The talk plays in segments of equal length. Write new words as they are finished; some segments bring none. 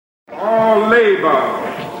labor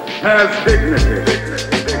has dignity.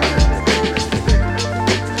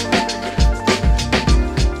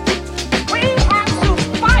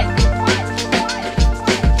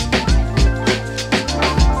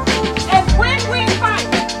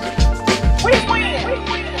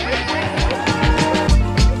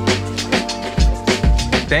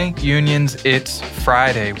 Thank unions, it's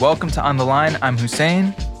Friday. Welcome to On the Line. I'm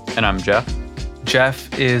Hussein. And I'm Jeff.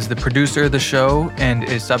 Jeff is the producer of the show and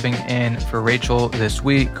is subbing in for Rachel this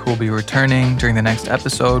week, who will be returning during the next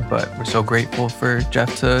episode, but we're so grateful for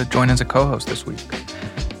Jeff to join as a co-host this week.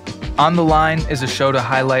 On the Line is a show to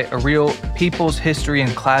highlight a real people's history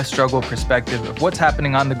and class struggle perspective of what's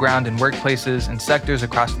happening on the ground in workplaces and sectors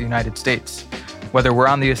across the United States. Whether we're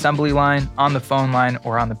on the assembly line, on the phone line,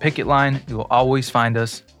 or on the picket line, you will always find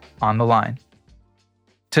us on the line.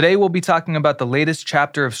 Today, we'll be talking about the latest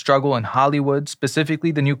chapter of struggle in Hollywood,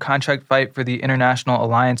 specifically the new contract fight for the International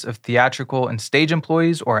Alliance of Theatrical and Stage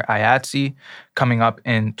Employees, or IATSE, coming up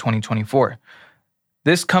in 2024.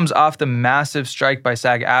 This comes off the massive strike by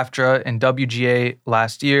SAG-AFTRA and WGA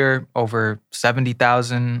last year, over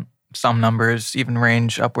 70,000, some numbers even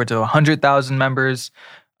range upwards of 100,000 members,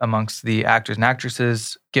 amongst the Actors and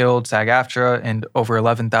Actresses Guild, SAG-AFTRA, and over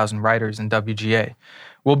 11,000 writers in WGA.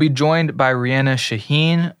 We'll be joined by Rhianna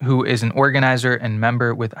Shaheen, who is an organizer and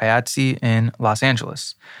member with IATSE in Los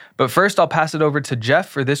Angeles. But first, I'll pass it over to Jeff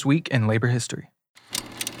for This Week in Labor History.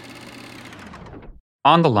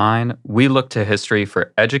 On the Line, we look to history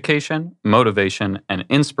for education, motivation, and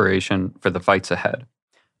inspiration for the fights ahead.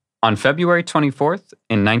 On February 24th,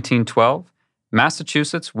 in 1912,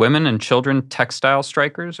 Massachusetts women and children textile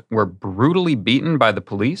strikers were brutally beaten by the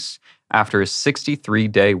police after a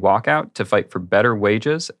 63-day walkout to fight for better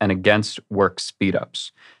wages and against work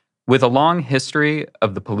speed-ups. With a long history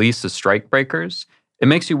of the police as strikebreakers, it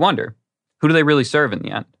makes you wonder, who do they really serve in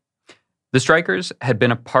the end? The strikers had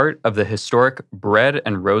been a part of the historic Bread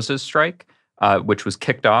and Roses strike, which was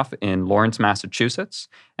kicked off in Lawrence, Massachusetts,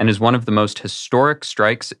 and is one of the most historic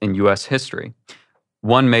strikes in U.S. history.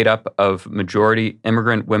 One made up of majority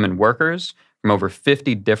immigrant women workers from over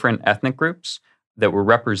 50 different ethnic groups that were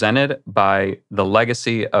represented by the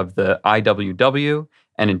legacy of the IWW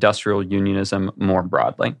and industrial unionism more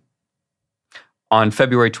broadly. On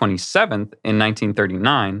February 27th, in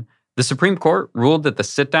 1939, the Supreme Court ruled that the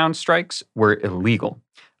sit-down strikes were illegal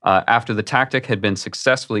after the tactic had been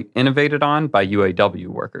successfully innovated on by UAW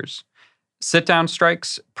workers. Sit-down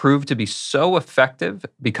strikes proved to be so effective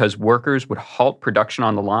because workers would halt production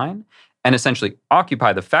on the line and essentially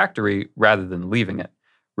occupy the factory rather than leaving it,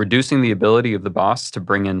 reducing the ability of the boss to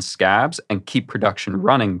bring in scabs and keep production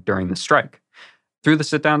running during the strike. Through the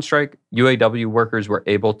sit-down strike, UAW workers were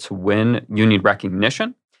able to win union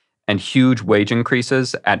recognition and huge wage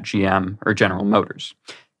increases at GM or General Motors,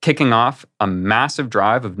 kicking off a massive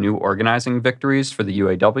drive of new organizing victories for the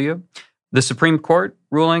UAW. The Supreme Court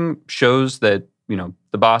ruling shows that,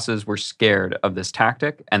 the bosses were scared of this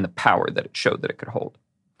tactic and the power that it showed that it could hold.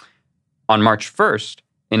 On March 1st,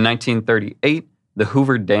 in 1938, the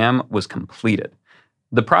Hoover Dam was completed.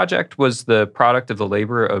 The project was the product of the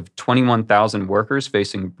labor of 21,000 workers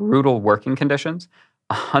facing brutal working conditions,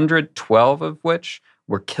 112 of which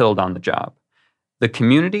were killed on the job. The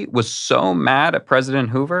community was so mad at President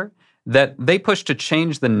Hoover that they pushed to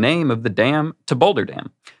change the name of the dam to Boulder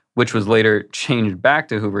Dam, which was later changed back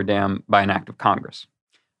to Hoover Dam by an act of Congress.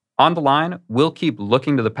 On the Line, we'll keep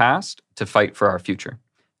looking to the past to fight for our future.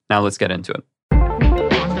 Now let's get into it.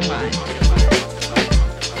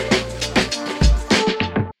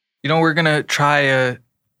 We're going to try a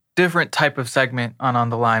different type of segment on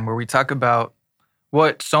the Line where we talk about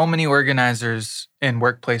what so many organizers in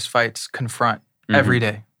workplace fights confront every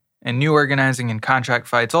day. And new organizing and contract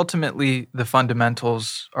fights, ultimately, the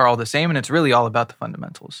fundamentals are all the same, and it's really all about the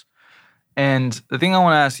fundamentals. And the thing I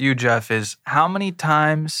want to ask you, Jeff, is how many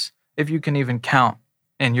times, if you can even count,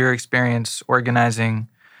 in your experience organizing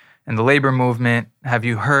in the labor movement, have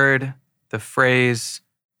you heard the phrase,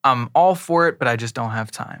 "I'm all for it, but I just don't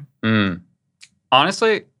have time"?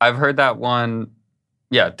 Honestly, I've heard that one,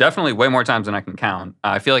 definitely way more times than I can count.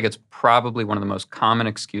 I feel like it's probably one of the most common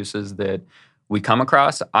excuses that we come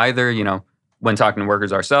across, either, when talking to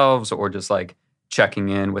workers ourselves or just like checking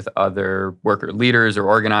in with other worker leaders or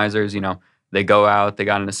organizers. They go out, they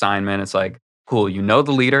got an assignment. It's like, cool,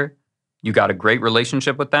 the leader, you got a great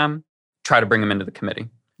relationship with them, try to bring them into the committee.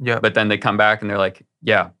 Yeah. But then they come back and they're like,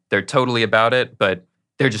 they're totally about it, but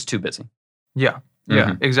they're just too busy. Yeah,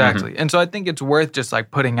 exactly. And so I think it's worth just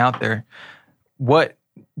like putting out there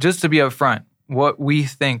just to be upfront, what we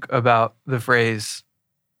think about the phrase,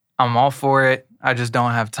 "I'm all for it, I just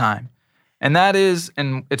don't have time." And that is,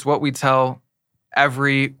 and it's what we tell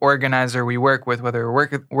every organizer we work with, whether a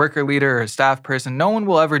worker leader or a staff person, no one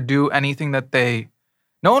will ever do anything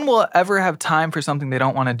no one will ever have time for something they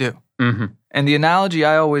don't want to do. Mm-hmm. And the analogy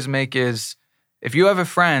I always make is, if you have a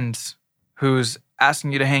friend who's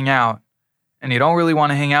asking you to hang out and you don't really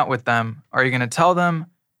want to hang out with them, are you going to tell them,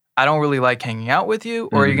 I don't really like hanging out with you?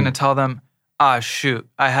 Or are you going to tell them, shoot,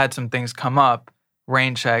 I had some things come up,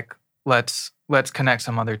 rain check, let's connect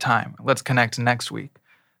some other time. Let's connect next week.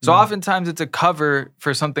 So oftentimes it's a cover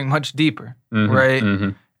for something much deeper, right? Mm-hmm.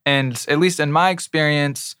 And at least in my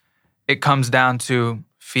experience, it comes down to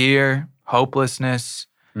fear, hopelessness,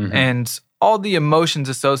 and all the emotions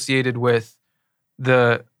associated with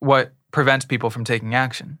what prevents people from taking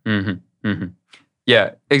action. Mm-hmm. Mm-hmm.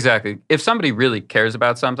 Yeah, exactly. If somebody really cares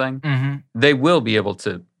about something, they will be able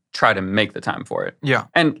to try to make the time for it. Yeah.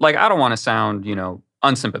 And like, I don't want to sound,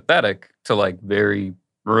 unsympathetic to like very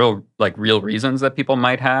real reasons that people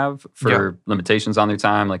might have for limitations on their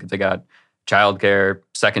time. Like if they got childcare,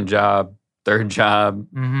 second job, third job,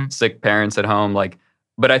 sick parents at home.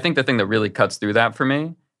 But I think the thing that really cuts through that for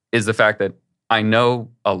me is the fact that I know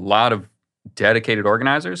a lot of dedicated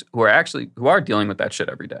organizers who are dealing with that shit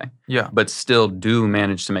every day. Yeah. But still do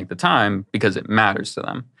manage to make the time because it matters to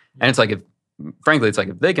them. And it's like,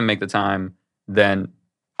 if they can make the time, then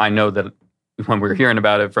I know that when we're hearing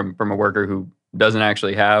about it from a worker who doesn't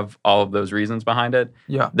actually have all of those reasons behind it,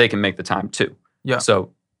 they can make the time too. Yeah.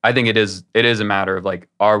 So I think it is a matter of like,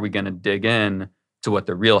 are we going to dig in to what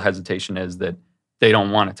the real hesitation is that they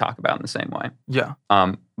don't want to talk about in the same way? Yeah.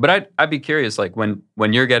 But I'd be curious, like when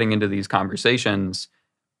you're getting into these conversations,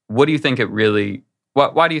 what do you think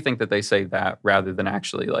why do you think that they say that rather than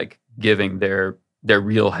actually like giving their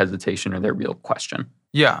real hesitation or their real question?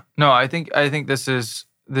 Yeah. No, I think this is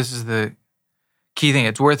the key thing.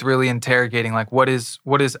 It's worth really interrogating, like what is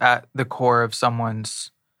at the core of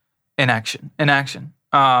someone's inaction.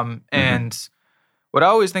 And what I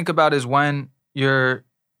always think about is when you're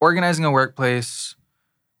organizing a workplace,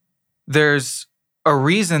 there's a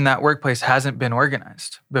reason that workplace hasn't been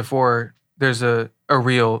organized before there's a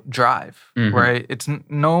real drive, right? It's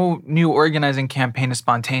no new organizing campaign is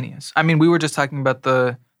spontaneous. I mean, we were just talking about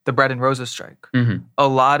the Bread and Roses strike. A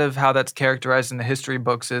lot of how that's characterized in the history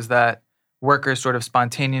books is that workers sort of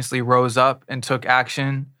spontaneously rose up and took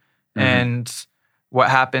action, and what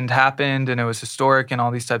happened, and it was historic and all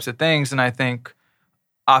these types of things. And I think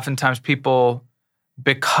oftentimes people,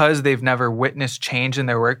 because they've never witnessed change in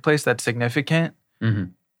their workplace that's significant,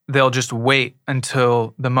 they'll just wait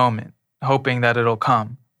until the moment, hoping that it'll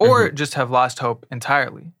come, or just have lost hope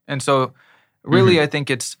entirely. And so really I think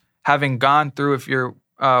it's having gone through, if you're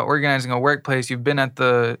organizing a workplace, you've been at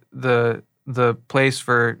the place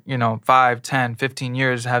for 5, 10, 15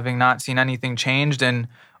 years, having not seen anything changed, and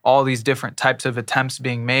all these different types of attempts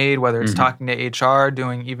being made, whether it's talking to HR,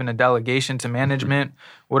 doing even a delegation to management,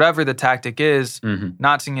 whatever the tactic is,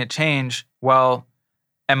 not seeing it change. Well,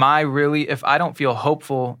 am I really, if I don't feel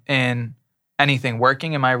hopeful in anything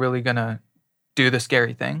working, am I really going to do the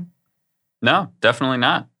scary thing? No, definitely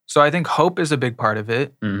not. So I think hope is a big part of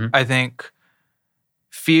it. I think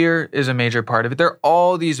fear is a major part of it. There are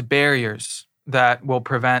all these barriers that will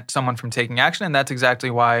prevent someone from taking action, and that's exactly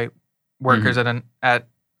why workers at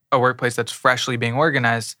a workplace that's freshly being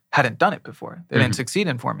organized hadn't done it before. They didn't succeed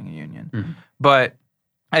in forming a union. But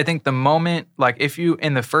I think the moment, like if you,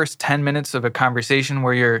 in the first 10 minutes of a conversation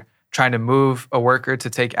where you're trying to move a worker to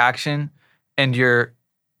take action, and you're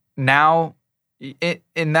now,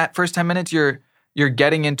 in that first 10 minutes, you're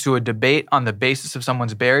getting into a debate on the basis of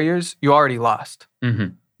someone's barriers, you already lost.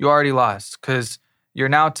 You already lost, because you're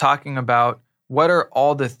now talking about what are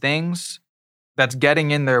all the things that's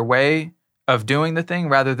getting in their way of doing the thing,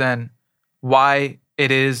 rather than why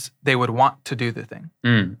it is they would want to do the thing.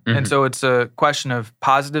 And so it's a question of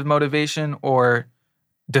positive motivation or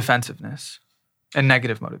defensiveness and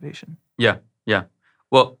negative motivation. Yeah.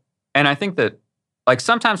 Well, and I think that, like,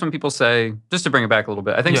 sometimes when people say, just to bring it back a little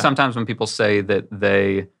bit, I think sometimes when people say that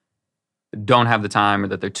they don't have the time or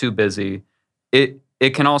that they're too busy, it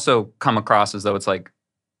can also come across as though it's like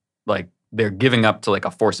they're giving up to like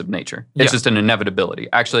a force of nature. It's just an inevitability.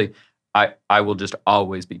 Actually, I will just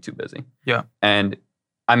always be too busy. Yeah. And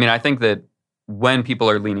I mean, I think that when people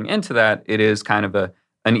are leaning into that, it is kind of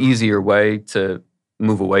an easier way to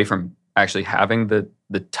move away from actually having the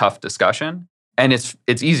tough discussion. And it's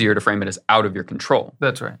easier to frame it as out of your control.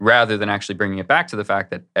 That's right. Rather than actually bringing it back to the fact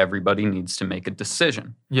that everybody needs to make a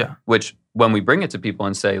decision. Yeah. Which, when we bring it to people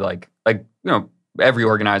and say every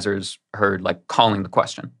organizer's heard like calling the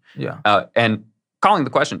question. Yeah. And calling the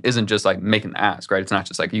question isn't just like making the ask, right? It's not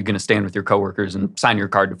just like you're going to stand with your coworkers and sign your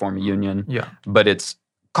card to form a union. Yeah. But it's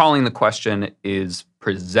calling the question is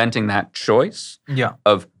presenting that choice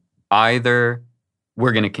of either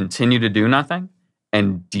we're going to continue to do nothing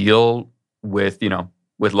and deal with,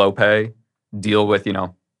 with low pay, deal with,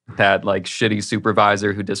 that like shitty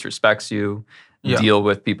supervisor who disrespects you, deal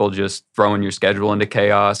with people just throwing your schedule into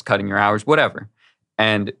chaos, cutting your hours, whatever.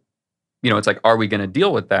 And, it's like, are we going to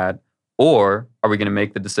deal with that? Or are we going to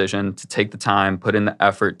make the decision to take the time, put in the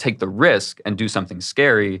effort, take the risk, and do something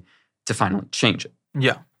scary to finally change it?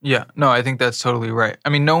 Yeah. Yeah. No, I think that's totally right. I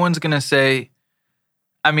mean, no one's going to say,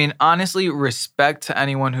 honestly, respect to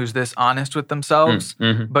anyone who's this honest with themselves,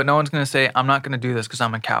 but no one's going to say, I'm not going to do this because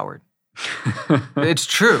I'm a coward. It's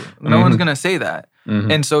true. No one's going to say that.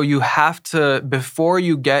 And so you have to, before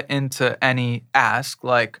you get into any ask,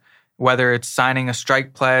 like whether it's signing a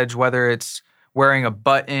strike pledge, whether it's wearing a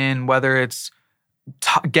button, whether it's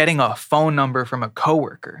getting a phone number from a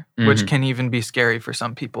coworker, which can even be scary for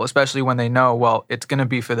some people, especially when they know, well, it's going to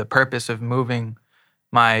be for the purpose of moving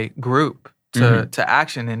my group to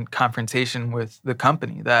action in confrontation with the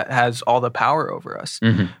company that has all the power over us.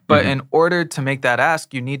 But in order to make that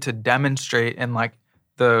ask, you need to demonstrate, and like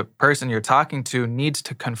the person you're talking to needs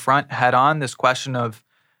to confront head on this question of,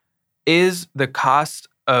 is the cost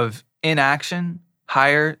of inaction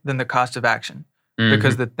higher than the cost of action?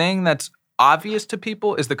 Because the thing that's obvious to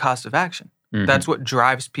people is the cost of action. That's what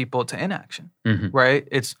drives people to inaction, right?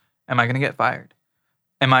 It's, am I going to get fired?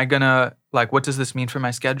 Am I going to, like, what does this mean for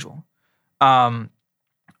my schedule?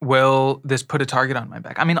 Will this put a target on my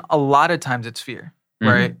back? A lot of times it's fear,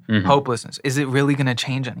 right? Hopelessness. Is it really going to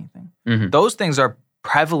change anything? Those things are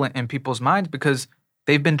prevalent in people's minds because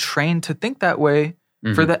they've been trained to think that way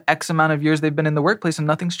for the X amount of years they've been in the workplace and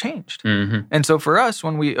nothing's changed. And so for us,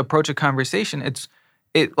 when we approach a conversation,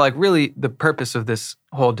 it like really the purpose of this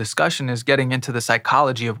whole discussion is getting into the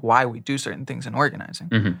psychology of why we do certain things in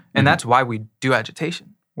organizing. And that's why we do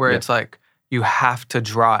agitation, where it's like you have to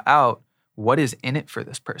draw out what is in it for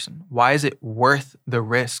this person. Why is it worth the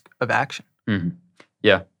risk of action?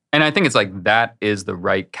 Yeah. And I think it's like that is the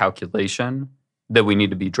right calculation that we need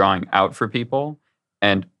to be drawing out for people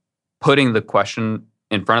and putting the question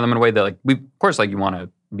in front of them in a way that like, of course, like you want to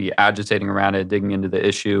be agitating around it, digging into the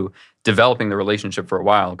issue, developing the relationship for a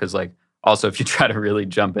while. Because like also if you try to really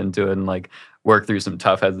jump into it and like work through some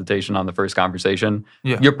tough hesitation on the first conversation,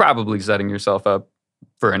 you're probably setting yourself up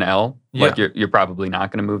for an L. Like you're probably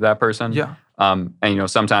not going to move that person. And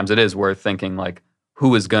sometimes it is worth thinking like,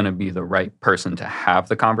 who is going to be the right person to have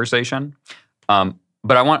the conversation?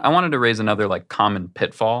 But I wanted to raise another like common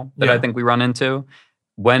pitfall that I think we run into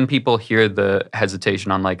when people hear the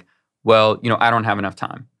hesitation on like, well, I don't have enough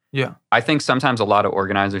time. I think sometimes a lot of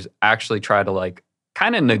organizers actually try to like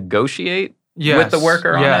kind of negotiate with the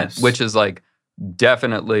worker on it, which is like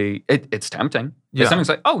definitely, it's tempting. Something's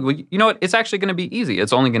like, oh, well, you know what? It's actually going to be easy.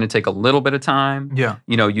 It's only going to take a little bit of time.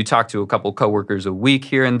 You talk to a couple coworkers a week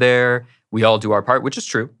here and there. We all do our part, which is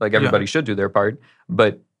true. Like everybody should do their part.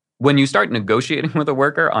 But when you start negotiating with a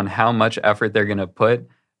worker on how much effort they're going to put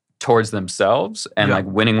towards themselves and like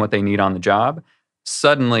winning what they need on the job,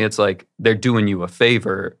 suddenly it's like they're doing you a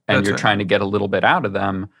favor and you're trying to get a little bit out of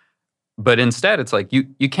them. But instead, it's like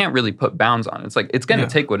you can't really put bounds on it. It's like it's going to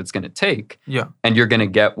take what it's going to take. And you're going to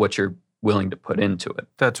get what you're willing to put into it.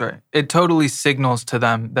 That's right. It totally signals to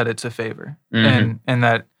them that it's a favor and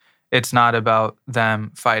that it's not about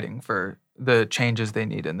them fighting for the changes they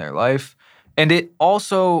need in their life. And it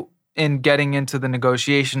also, in getting into the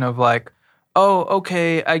negotiation of like, oh,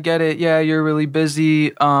 okay, I get it. Yeah, you're really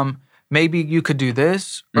busy. Maybe you could do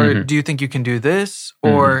this, or do you think you can do this?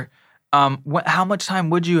 Or how much time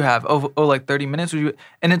would you have? Oh, like 30 minutes? Would you?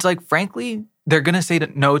 And it's like, frankly, they're going to say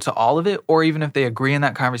no to all of it. Or even if they agree in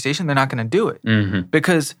that conversation, they're not going to do it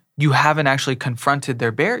because you haven't actually confronted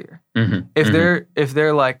their barrier. If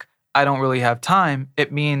they're like, I don't really have time,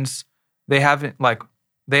 it means they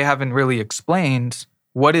haven't really explained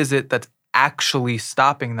what is it that's actually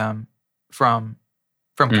stopping them from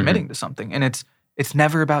committing to something. And it's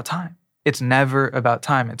never about time. It's never about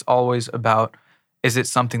time. It's always about, is it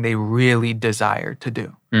something they really desire to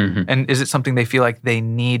do? And is it something they feel like they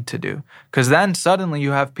need to do? Because then suddenly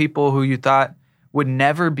you have people who you thought would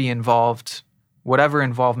never be involved, whatever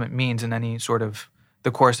involvement means in any sort of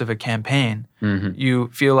the course of a campaign. You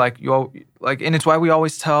feel like and it's why we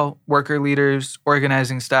always tell worker leaders,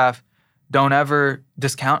 organizing staff, don't ever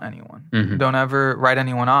discount anyone. Don't ever write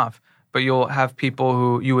anyone off. But you'll have people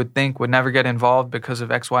who you would think would never get involved because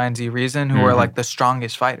of X, Y, and Z reason who are like the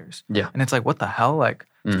strongest fighters. And it's like, what the hell? Like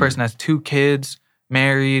this person has 2 kids,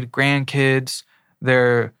 married, grandkids.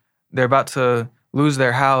 They're about to lose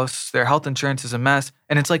their house, their health insurance is a mess.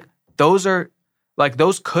 And it's like, those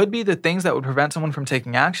could be the things that would prevent someone from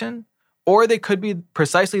taking action, or they could be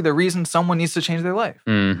precisely the reason someone needs to change their life.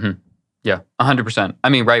 Mm-hmm. Yeah, 100%. I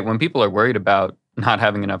mean, right, when people are worried about not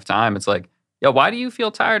having enough time, it's like, yeah, why do you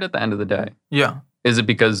feel tired at the end of the day? Yeah. Is it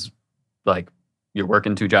because, like, you're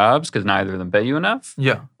working 2 jobs because neither of them pay you enough?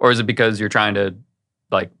 Yeah. Or is it because you're trying to,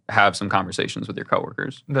 like, have some conversations with your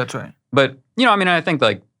coworkers? That's right. But, I mean, I think,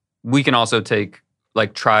 like, we can also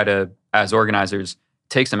try to, as organizers,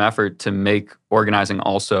 take some effort to make organizing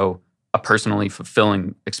also a personally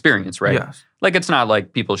fulfilling experience, right? Yes. Like, it's not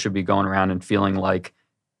like people should be going around and feeling like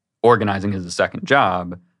organizing is a second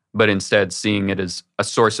job, but instead seeing it as a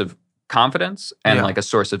source of confidence and like a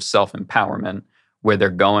source of self-empowerment, where they're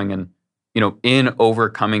going and, in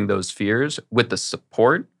overcoming those fears with the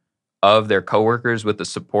support of their coworkers, with the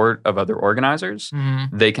support of other organizers,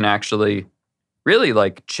 they can actually really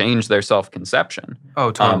like change their self-conception.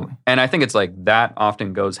 Oh, totally. And I think it's like that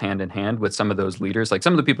often goes hand in hand with some of those leaders, like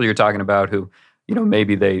some of the people you're talking about who,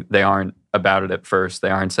 maybe they aren't about it at first, they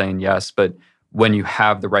aren't saying yes, but when you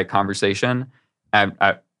have the right conversation,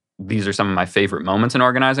 these are some of my favorite moments in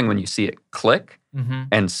organizing, when you see it click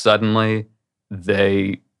and suddenly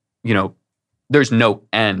they, there's no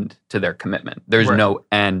end to their commitment. There's no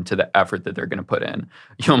end to the effort that they're going to put in.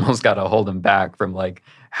 You almost got to hold them back from like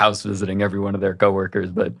house visiting every one of their coworkers,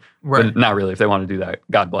 but not really. If they want to do that,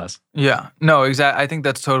 God bless. Yeah, no, exactly. I think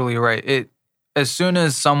that's totally right. As soon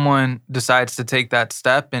as someone decides to take that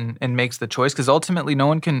step and makes the choice, because ultimately no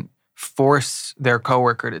one can force their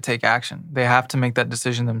coworker to take action. They have to make that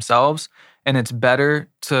decision themselves, and it's better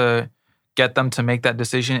to get them to make that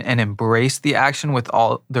decision and embrace the action with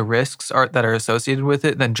all the risks that are associated with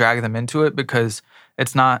it than drag them into it, because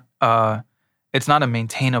it's not a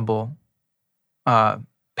maintainable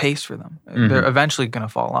pace for them. They're eventually going to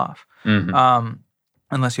fall off.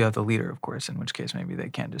 Unless you have the leader, of course, in which case maybe they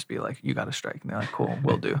can't just be like, you got to strike. And they're like, cool,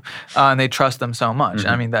 we'll do. And they trust them so much.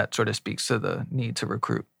 I mean, that sort of speaks to the need to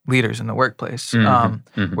recruit leaders in the workplace, where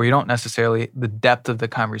you don't necessarily, the depth of the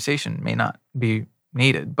conversation may not be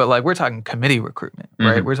needed. But like, we're talking committee recruitment,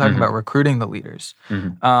 right? We're talking about recruiting the leaders.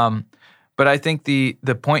 But I think the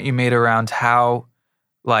point you made around how,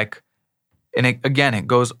 like, and it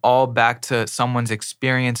goes all back to someone's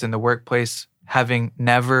experience in the workplace, having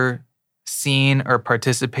never seen or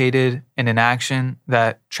participated in an action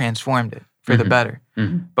that transformed it for the better.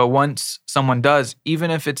 But once someone does,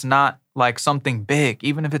 even if it's not like something big,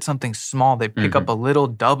 even if it's something small, they pick up a little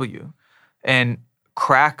W and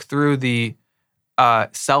crack through the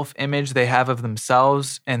self-image they have of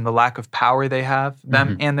themselves and the lack of power they have,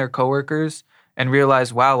 them and their coworkers, and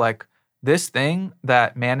realize, wow, like this thing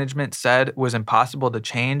that management said was impossible to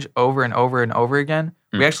change over and over and over again,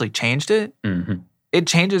 we actually changed it. It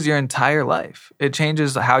changes your entire life. It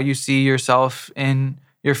changes how you see yourself in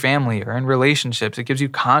your family or in relationships. It gives you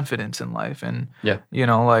confidence in life. And,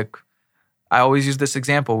 like, I always use this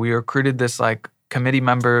example. We recruited this, like, committee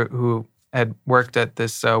member who had worked at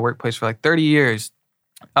this workplace for, like, 30 years.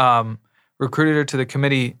 Recruited her to the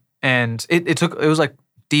committee, and it was, like,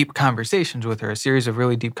 deep conversations with her, a series of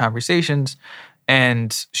really deep conversations.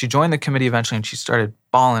 And she joined the committee eventually, and she started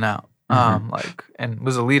bawling out. And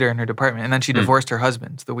was a leader in her department. And then she divorced her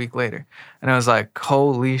husband the week later. And I was like,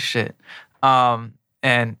 holy shit. And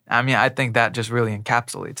I mean, I think that just really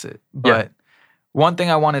encapsulates it. But one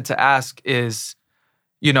thing I wanted to ask is,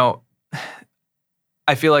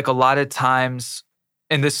 I feel like a lot of times,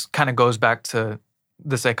 and this kind of goes back to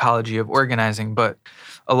the psychology of organizing, but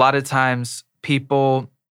a lot of times people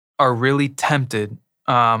are really tempted,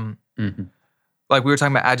 like we were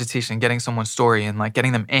talking about agitation, getting someone's story and like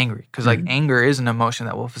getting them angry. Because like anger is an emotion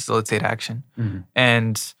that will facilitate action.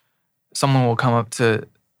 And someone will come up to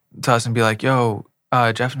us and be like, yo,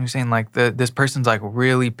 Jeff and Hussein, like this person's like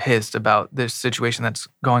really pissed about this situation that's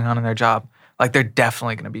going on in their job. Like they're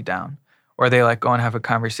definitely going to be down. Or they like go and have a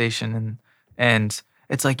conversation and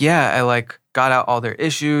it's like, yeah, I like got out all their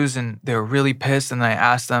issues and they were really pissed and I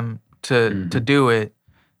asked them to do it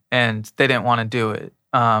and they didn't want to do it.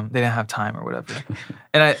 They didn't have time or whatever.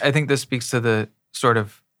 And I think this speaks to the sort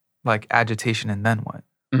of like agitation and then what?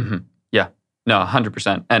 Yeah, no,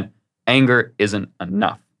 100%. And anger isn't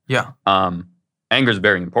enough. Yeah. Anger is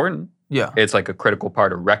very important. Yeah. It's like a critical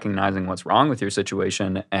part of recognizing what's wrong with your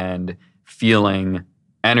situation and feeling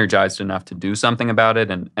energized enough to do something about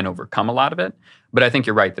it and overcome a lot of it. But I think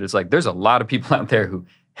you're right that it's like there's a lot of people out there who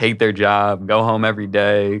hate their job, go home every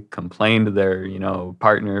day, complain to their,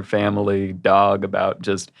 partner, family, dog about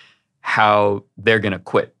just how they're going to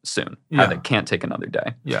quit soon, how they can't take another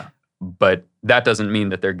day. Yeah. But that doesn't mean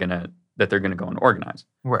that they're going to go and organize.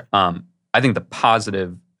 Right. I think the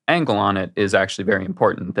positive angle on it is actually very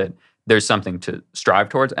important, that there's something to strive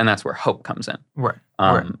towards, and that's where hope comes in. Right.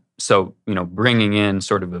 So, bringing in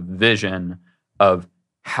sort of a vision of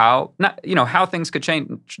how things could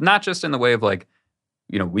change, not just in the way of like,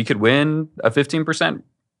 we could win a 15%,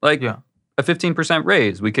 a 15%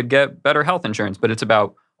 raise. We could get better health insurance, but it's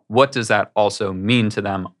about what does that also mean to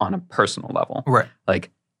them on a personal level? Right.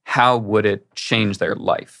 Like, how would it change their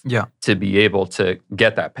life to be able to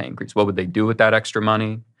get that pay increase? What would they do with that extra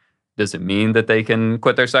money? Does it mean that they can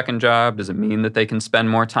quit their second job? Does it mean that they can spend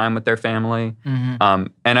more time with their family? Mm-hmm.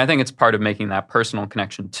 And I think it's part of making that personal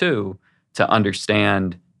connection too, to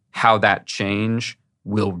understand how that change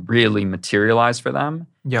will really materialize for them.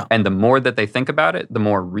 Yeah. And the more that they think about it, the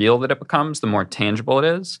more real that it becomes, the more tangible it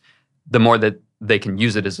is, the more that they can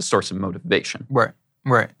use it as a source of motivation. Right.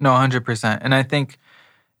 No, 100%. And I think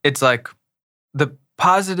it's like the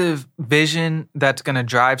positive vision that's going to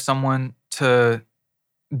drive someone to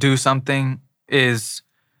do something it's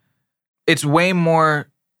way more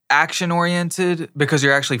action-oriented, because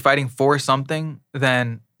you're actually fighting for something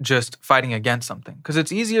than just fighting against something. Because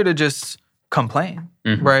it's easier to just complain,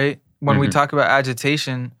 right? When we talk about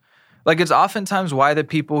agitation, like it's oftentimes why the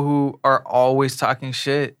people who are always talking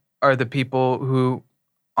shit are the people who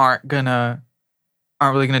aren't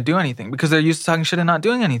really gonna do anything, because they're used to talking shit and not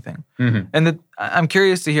doing anything. And I'm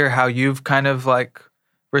curious to hear how you've kind of like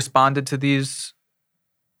responded to these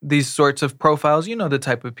sorts of profiles. The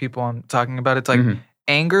type of people I'm talking about. It's like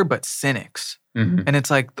anger, but cynics. And it's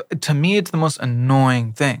like, to me, it's the most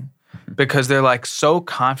annoying thing, because they're like so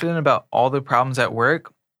confident about all the problems at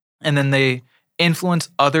work, and then they influence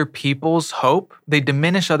other people's hope. They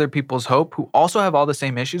diminish other people's hope who also have all the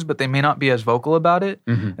same issues, but they may not be as vocal about it.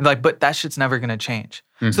 And like, but that shit's never gonna change.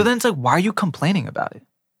 So then it's like, why are you complaining about it?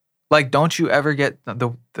 Like, don't you ever get,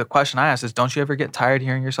 the question I ask is, don't you ever get tired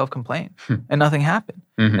hearing yourself complain and nothing happened?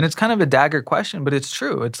 And it's kind of a dagger question, but it's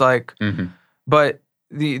true. It's like, but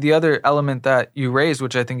the other element that you raised,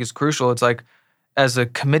 which I think is crucial, it's like, as a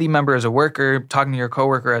committee member, as a worker, talking to your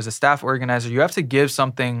coworker, as a staff organizer, you have to give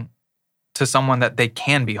something to someone that they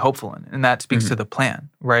can be hopeful in. And that speaks to the plan,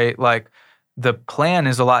 right? Like, the plan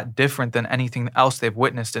is a lot different than anything else they've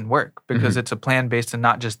witnessed in work, because it's a plan based on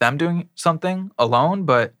not just them doing something alone,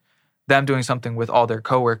 but them doing something with all their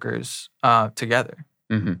coworkers together.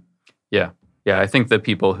 Yeah. I think the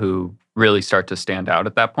people who really start to stand out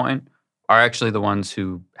at that point are actually the ones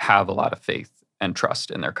who have a lot of faith and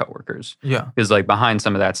trust in their coworkers. Yeah. Because like behind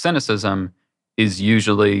some of that cynicism is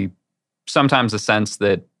usually sometimes a sense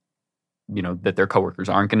that, that their coworkers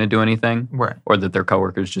aren't going to do anything. Right. Or that their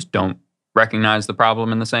coworkers just don't recognize the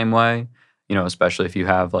problem in the same way. Especially if you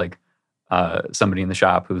have like somebody in the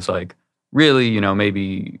shop who's like really,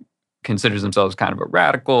 maybe considers themselves kind of a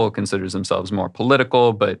radical, considers themselves more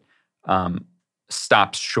political, but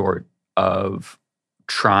stops short of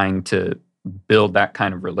trying to build that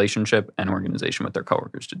kind of relationship and organization with their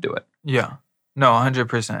coworkers to do it. Yeah. No,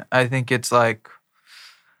 100%. I think it's like,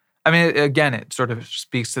 I mean, again, it sort of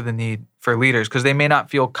speaks to the need for leaders, because they may not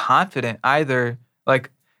feel confident either.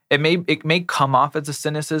 Like, it may come off as a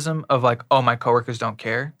cynicism of like, oh, my coworkers don't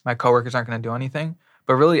care. My coworkers aren't going to do anything.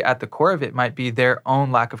 But really, at the core of it might be their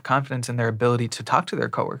own lack of confidence in their ability to talk to their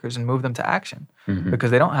coworkers and move them to action,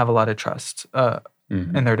 because they don't have a lot of trust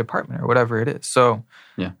in their department or whatever it is. So,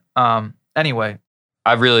 anyway.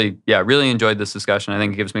 I've really enjoyed this discussion. I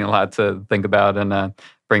think it gives me a lot to think about and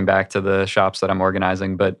bring back to the shops that I'm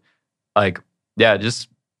organizing. But just,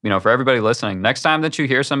 for everybody listening, next time that you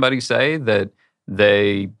hear somebody say that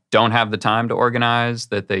they don't have the time to organize,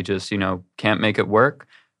 that they just, can't make it work,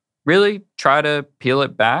 really try to peel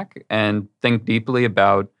it back and think deeply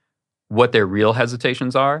about what their real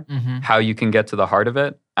hesitations are, how you can get to the heart of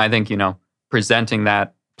it. I think, presenting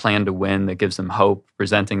that plan to win that gives them hope,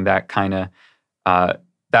 presenting that kind of,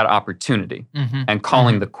 that opportunity and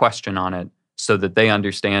calling the question on it so that they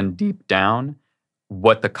understand deep down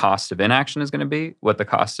what the cost of inaction is going to be, what the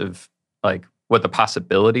cost of, what the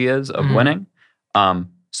possibility is of winning,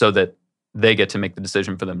 so that they get to make the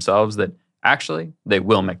decision for themselves that actually they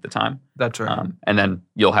will make the time. That's right. And then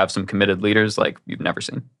you'll have some committed leaders like you've never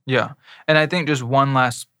seen. Yeah. And I think just one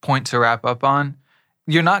last point to wrap up on,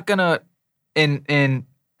 you're not going to, in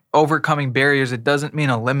overcoming barriers, it doesn't mean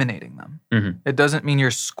eliminating them. It doesn't mean you're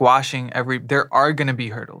squashing there are going to be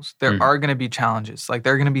hurdles. There are going to be challenges. Like,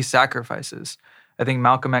 there are going to be sacrifices. I think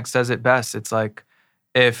Malcolm X says it best. It's like,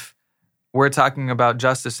 if we're talking about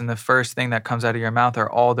justice and the first thing that comes out of your mouth are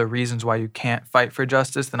all the reasons why you can't fight for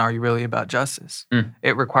justice, then are you really about justice?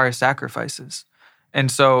 It requires sacrifices. And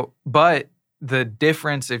so, but the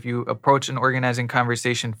difference, if you approach an organizing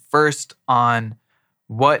conversation first on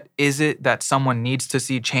what is it that someone needs to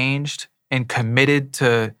see changed and committed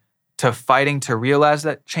to fighting to realize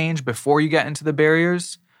that change before you get into the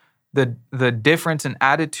barriers. The difference in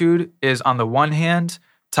attitude is, on the one hand,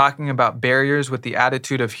 talking about barriers with the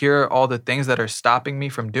attitude of, here are all the things that are stopping me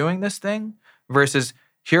from doing this thing, versus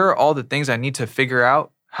here are all the things I need to figure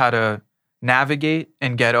out how to navigate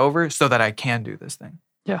and get over so that I can do this thing.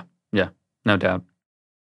 Yeah, no doubt.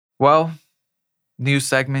 Well, new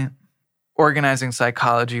segment, Organizing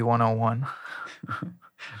Psychology 101.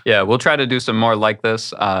 Yeah, we'll try to do some more like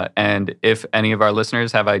this. And if any of our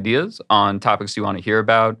listeners have ideas on topics you want to hear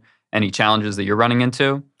about, any challenges that you're running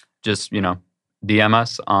into, just, DM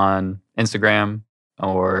us on Instagram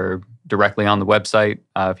or directly on the website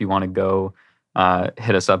if you want to go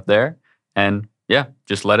hit us up there. And yeah,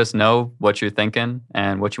 just let us know what you're thinking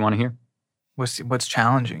and what you want to hear. What's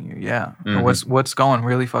challenging you? Yeah. Mm-hmm. What's going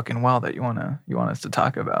really fucking well that you want us to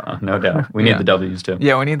talk about? Oh, no doubt. We need the W's too.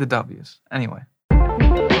 Yeah, we need the W's. Anyway.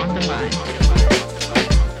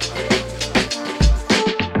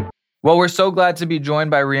 Well, we're so glad to be joined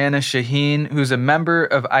by Rhianna Shaheen, who's a member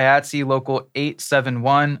of IATSE Local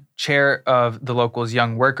 871, chair of the local's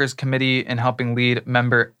Young Workers Committee, and helping lead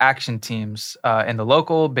member action teams in the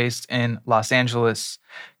local based in Los Angeles,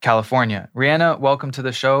 California. Rhianna, welcome to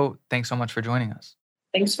the show. Thanks so much for joining us.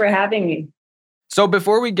 Thanks for having me. So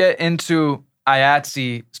before we get into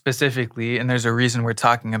IATSE specifically, and there's a reason we're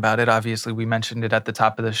talking about it, obviously we mentioned it at the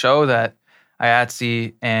top of the show that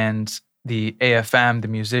IATSE and the AFM, the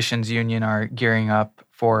Musicians Union, are gearing up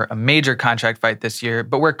for a major contract fight this year.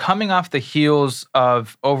 But we're coming off the heels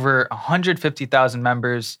of over 150,000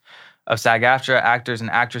 members of SAG-AFTRA, actors and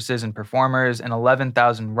actresses and performers, and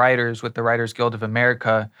 11,000 writers with the Writers Guild of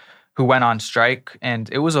America who went on strike. And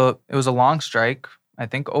it was a long strike, I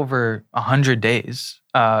think over 100 days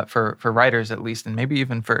for writers at least, and maybe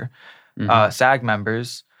even for SAG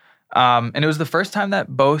members. And it was the first time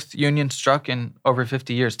that both unions struck in over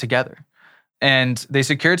 50 years together. And they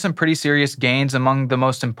secured some pretty serious gains. Among the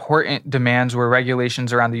most important demands were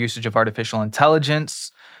regulations around the usage of artificial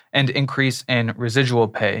intelligence and increase in residual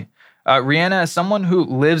pay. Rhianna, as someone who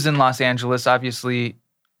lives in Los Angeles, obviously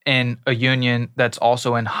in a union that's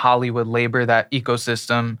also in Hollywood labor, that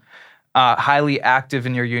ecosystem, highly active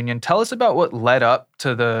in your union, tell us about what led up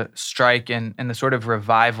to the strike and the sort of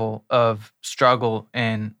revival of struggle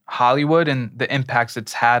in Hollywood and the impacts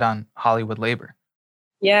it's had on Hollywood labor.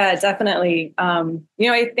 Yeah, definitely.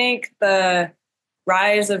 I think the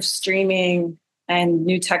rise of streaming and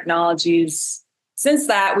new technologies, since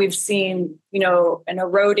that we've seen, an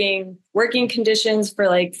eroding working conditions for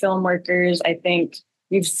like film workers. I think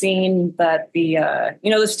we've seen that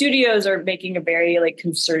the studios are making a very like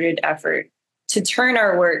concerted effort to turn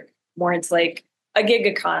our work more into like a gig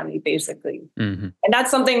economy, basically. Mm-hmm. And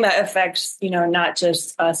that's something that affects, not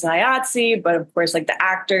just us in IATSE, but of course, like the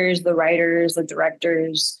actors, the writers, the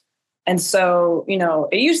directors. And so,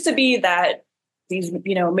 it used to be that these,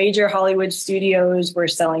 major Hollywood studios were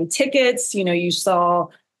selling tickets. You saw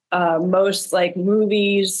most like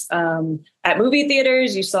movies at movie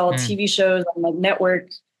theaters. You saw TV shows on like network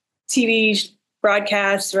TV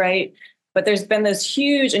broadcasts, right? But there's been this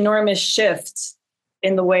huge, enormous shift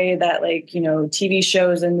in the way that like, TV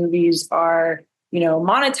shows and movies are,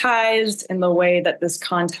 monetized, in the way that this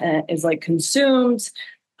content is like consumed,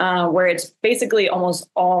 where it's basically almost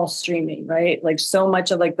all streaming, right? Like so much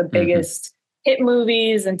of like the biggest hit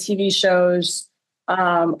movies and TV shows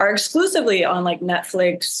are exclusively on like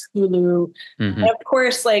Netflix, Hulu. And of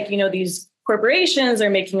course, like, these corporations are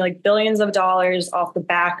making like billions of dollars off the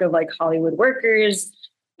back of like Hollywood workers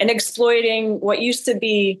and exploiting what used to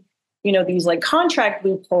be, these like contract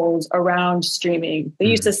loopholes around streaming. They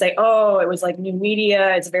used to say, oh, it was like new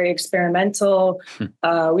media. It's very experimental.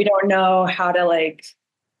 We don't know how to like,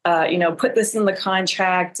 put this in the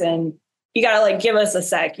contract, and you got to like give us a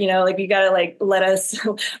sec, like you got to like let us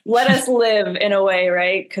live in a way.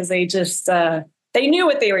 Right. Cause they just, they knew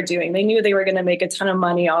what they were doing. They knew they were going to make a ton of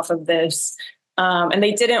money off of this. And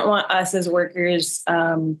they didn't want us as workers,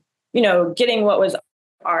 getting what was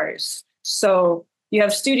ours. So you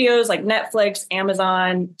have studios like Netflix,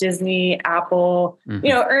 Amazon, Disney, Apple,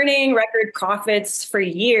 earning record profits for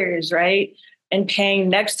years, right? And paying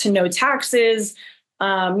next to no taxes.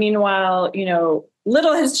 Meanwhile,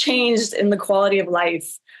 little has changed in the quality of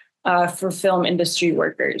life for film industry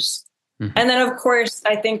workers. And then, of course,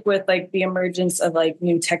 I think with like the emergence of like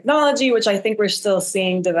new technology, which I think we're still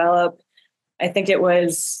seeing develop, I think it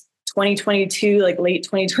was 2022, like late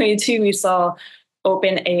 2022, we saw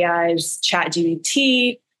OpenAI's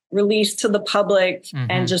ChatGPT released to the public,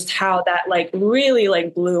 and just how that like really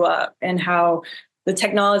like blew up, and how the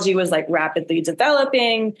technology was like rapidly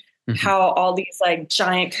developing, how all these like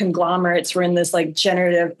giant conglomerates were in this like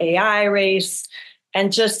generative AI race,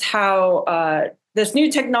 and just how this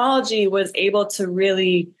new technology was able to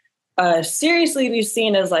really seriously be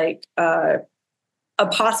seen as like a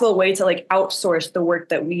possible way to like outsource the work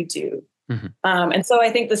that we do. And so I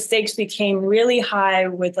think the stakes became really high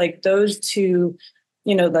with like those two,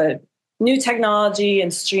 the new technology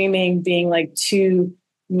and streaming being like two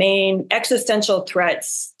main existential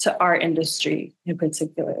threats to our industry in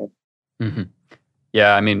particular.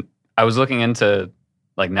 Yeah, I mean, I was looking into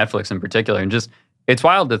like Netflix in particular, and just it's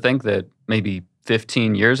wild to think that maybe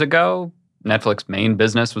 15 years ago, Netflix's main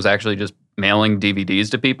business was actually just mailing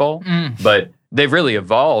DVDs to people. But they've really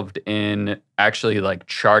evolved in actually like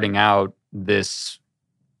charting out this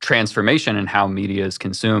transformation in how media is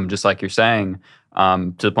consumed, just like you're saying,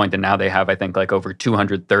 to the point that now they have, I think, like over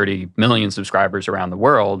 230 million subscribers around the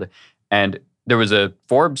world. And there was a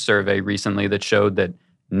Forbes survey recently that showed that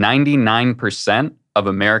 99% of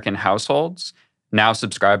American households now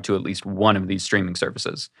subscribe to at least one of these streaming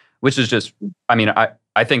services, which is just, I mean,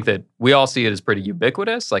 I think that we all see it as pretty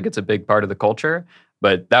ubiquitous, like it's a big part of the culture,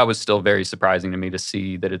 but that was still very surprising to me to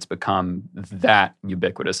see that it's become that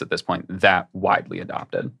ubiquitous at this point, that widely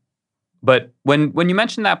adopted. But when you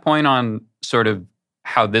mentioned that point on sort of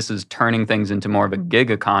how this is turning things into more of a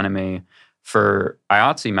gig economy for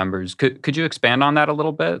IATSE members, could you expand on that a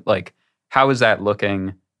little bit? Like, how is that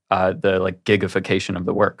looking, the like gigification of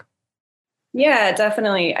the work? Yeah,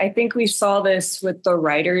 definitely. I think we saw this with the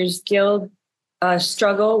Writers Guild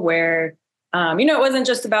struggle where, it wasn't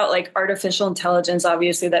just about like artificial intelligence.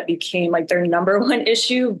 Obviously, that became like their number one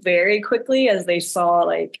issue very quickly as they saw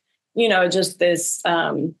like, just this,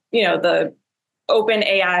 the open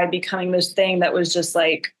AI becoming this thing that was just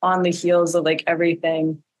like on the heels of like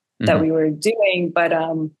everything that we were doing. But,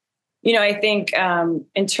 I think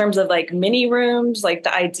in terms of like mini rooms, like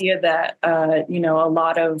the idea that, a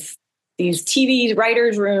lot of these TV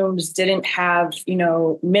writers' rooms didn't have,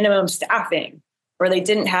 minimum staffing, or they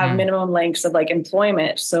didn't have minimum lengths of like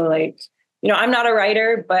employment. So like, I'm not a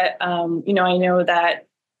writer, but, I know that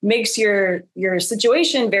makes your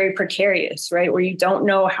situation very precarious, right? Where you don't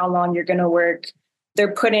know how long you're going to work.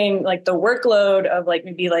 They're putting like the workload of like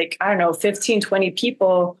maybe like, 15, 20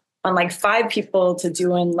 people on like 5 people to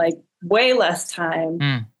do in like way less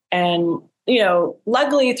time. And,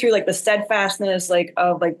 luckily through like the steadfastness like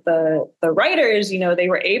of like the writers, they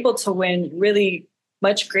were able to win really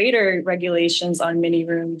much greater regulations on mini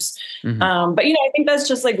rooms. But, I think that's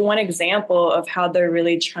just like one example of how they're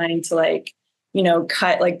really trying to like,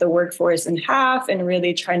 cut like the workforce in half and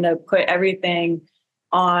really trying to put everything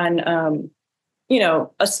on,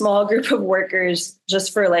 a small group of workers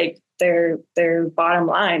just for like their bottom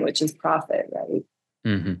line, which is profit,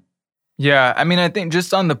 right? Yeah, I mean, I think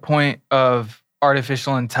just on the point of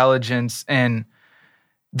artificial intelligence and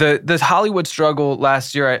the Hollywood struggle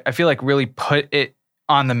last year, I feel like really put it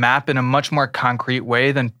on the map in a much more concrete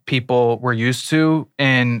way than people were used to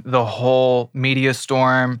in the whole media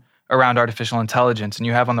storm around artificial intelligence. And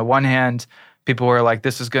you have on the one hand, people who are like,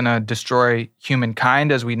 this is going to destroy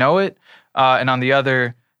humankind as we know it. And on the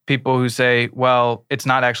other, people who say, well, it's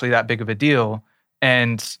not actually that big of a deal.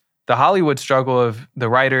 And the Hollywood struggle of the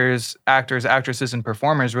writers, actors, actresses, and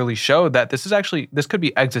performers really showed that this could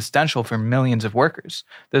be existential for millions of workers.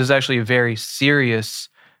 This is actually a very serious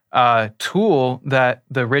tool that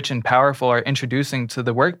the rich and powerful are introducing to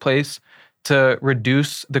the workplace to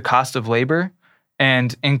reduce the cost of labor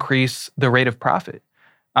and increase the rate of profit.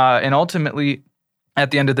 And ultimately,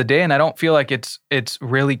 at the end of the day, and I don't feel like it's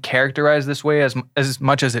really characterized this way as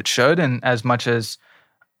much as it should, and as much as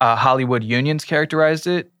Hollywood unions characterized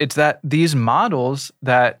it, it's that these models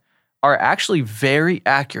that are actually very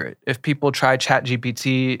accurate. If people try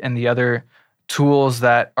ChatGPT and the other tools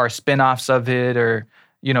that are spin-offs of it, or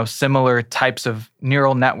similar types of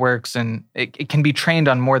neural networks, and it can be trained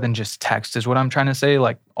on more than just text, is what I'm trying to say,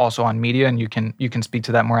 like also on media, and you can speak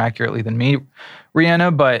to that more accurately than me,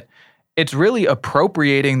 Rhianna, but it's really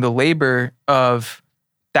appropriating the labor of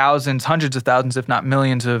thousands, hundreds of thousands, if not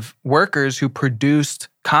millions of workers who produced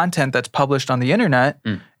content that's published on the internet.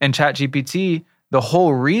 And ChatGPT, the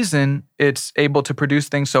whole reason it's able to produce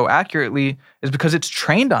things so accurately is because it's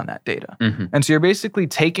trained on that data. And so you're basically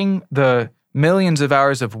taking the millions of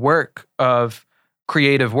hours of work of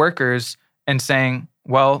creative workers and saying,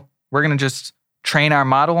 well, we're going to just train our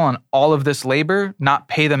model on all of this labor, not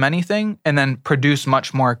pay them anything, and then produce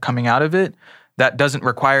much more coming out of it that doesn't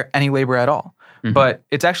require any labor at all. But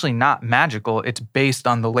it's actually not magical. It's based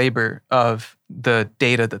on the labor of the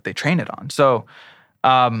data that they train it on. So,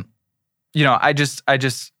 I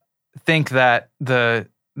just think that the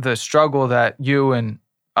struggle that you and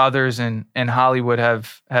others in Hollywood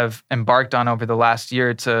have embarked on over the last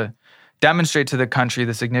year to demonstrate to the country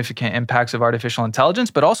the significant impacts of artificial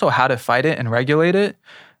intelligence, but also how to fight it and regulate it,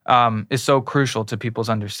 is so crucial to people's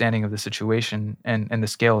understanding of the situation and the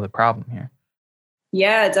scale of the problem here.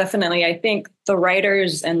 Yeah, definitely. I think the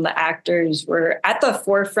writers and the actors were at the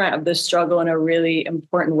forefront of this struggle in a really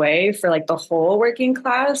important way for like the whole working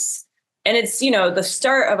class. And it's, the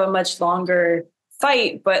start of a much longer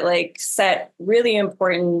fight, but like set really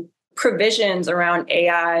important provisions around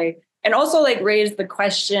AI, and also like raise the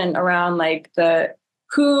question around like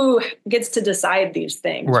who gets to decide these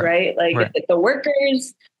things, right? Like, is it the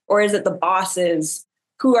workers or is it the bosses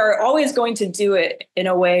who are always going to do it in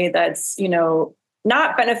a way that's,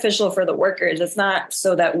 not beneficial for the workers? It's not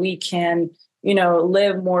so that we can,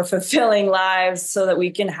 live more fulfilling lives, so that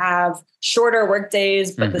we can have shorter work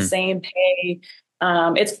days, but the same pay.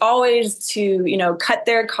 It's always to, cut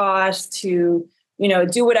their costs, to,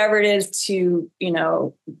 do whatever it is to,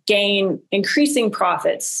 gain increasing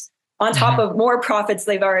profits on top of more profits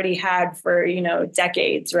they've already had for,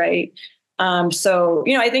 decades, right? So,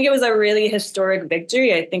 I think it was a really historic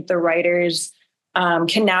victory. I think the writers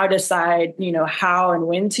can now decide, how and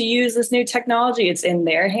when to use this new technology. It's in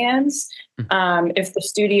their hands. If the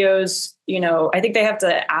studios, I think they have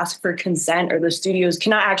to ask for consent, or the studios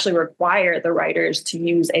cannot actually require the writers to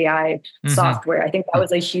use AI software. I think that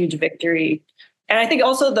was a huge victory. And I think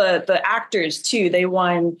also the actors too, they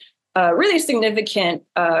won really significant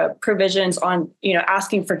provisions on,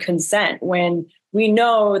 asking for consent, when we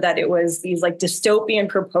know that it was these like dystopian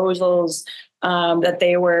proposals that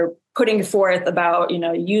they were putting forth about,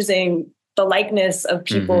 using the likeness of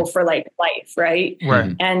people for like life, right?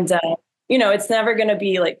 And, it's never going to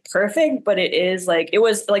be like perfect, but it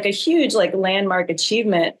was like a huge like landmark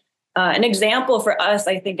achievement, an example for us,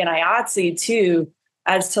 I think, in IATSE too,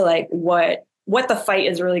 as to like what the fight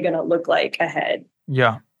is really going to look like ahead.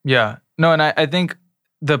 Yeah. No, and I think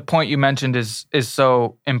the point you mentioned is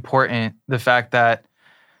so important. The fact that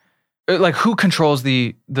like who controls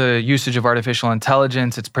the usage of artificial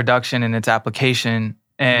intelligence, its production and its application,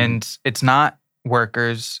 and it's not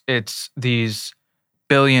workers, it's these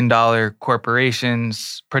billion-dollar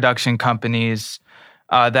corporations, production companies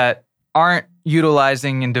that aren't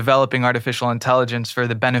utilizing and developing artificial intelligence for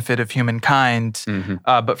the benefit of humankind,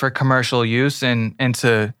 but for commercial use and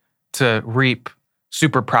to reap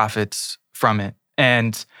super profits from it.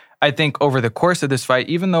 And I think over the course of this fight,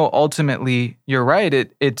 even though ultimately you're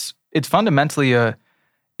right, it's fundamentally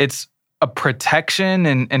it's a protection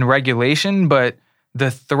and regulation, but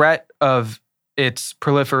the threat of its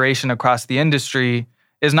proliferation across the industry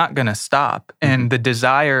is not going to stop. And the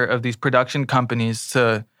desire of these production companies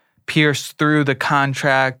to pierce through the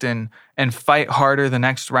contract and fight harder the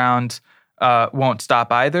next round won't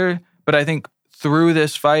stop either. But I think through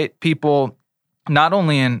this fight, people, not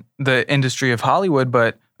only in the industry of Hollywood,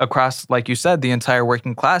 but across, like you said, the entire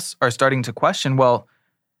working class, are starting to question, well,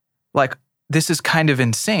 like, this is kind of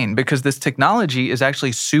insane, because this technology is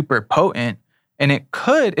actually super potent, and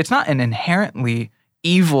it's not an inherently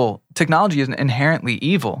evil, technology isn't inherently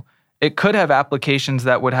evil. It could have applications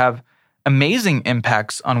that would have amazing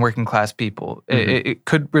impacts on working class people. It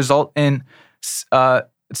could result in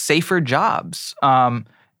safer jobs,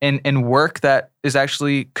 and work that is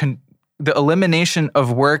actually the elimination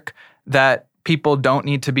of work that people don't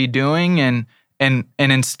need to be doing, and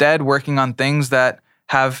instead working on things that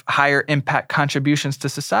have higher impact contributions to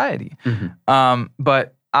society.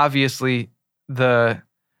 But obviously, the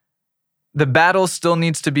battle still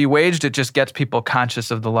needs to be waged. It just gets people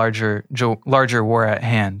conscious of the larger war at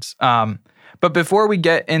hand. But before we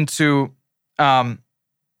get into, the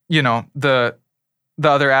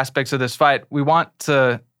other aspects of this fight, we want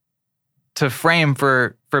to frame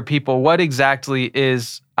for people what exactly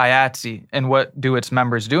is IATSE and what do its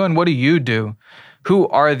members do and what do you do? Who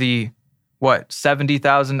are the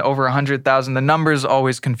 70,000, over 100,000? The numbers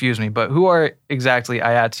always confuse me, but who are exactly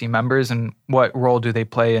IATSE members and what role do they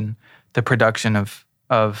play in the production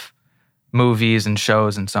of movies and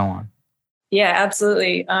shows and so on? Yeah,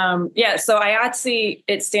 absolutely. So IATSE,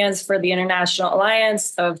 it stands for the International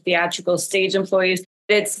Alliance of Theatrical Stage Employees.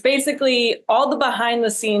 It's basically all the behind the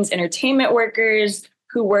scenes entertainment workers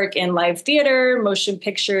who work in live theater, motion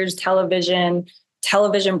pictures, television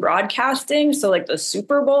broadcasting. So like the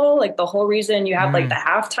Super Bowl, like the whole reason you have like the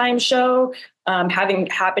halftime show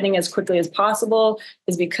happening as quickly as possible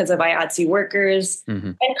is because of IATSE workers,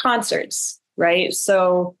 and concerts, right?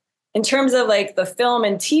 So in terms of like the film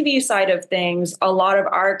and TV side of things, a lot of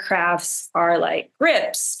our crafts are like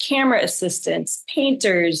grips, camera assistants,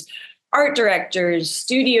 painters, art directors,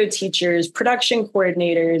 studio teachers, production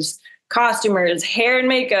coordinators, costumers, hair and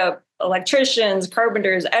makeup, electricians,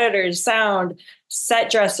 carpenters, editors, sound,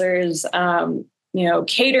 set dressers,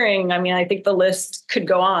 catering. I mean, I think the list could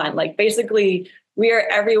go on. Like, basically, we are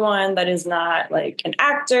everyone that is not like an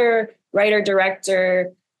actor, writer,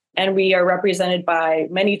 director, and we are represented by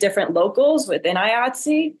many different locals within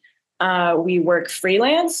IATSE. We work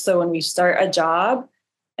freelance. So when we start a job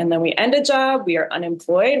and then we end a job, we are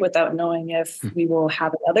unemployed without knowing if we will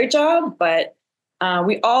have another job. But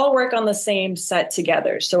we all work on the same set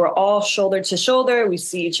together. So we're all shoulder to shoulder. We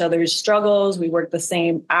see each other's struggles. We work the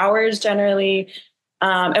same hours generally.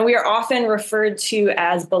 And we are often referred to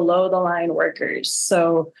as below the line workers.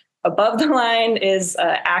 So above the line is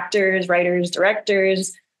actors, writers,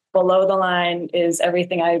 directors. Below the line is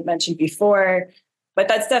everything I mentioned before. But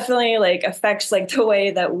that's definitely like affects like the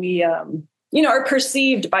way that we, are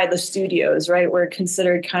perceived by the studios, right? We're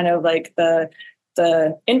considered kind of like the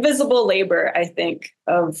invisible labor, I think,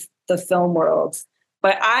 of the film world.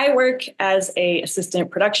 But I work as a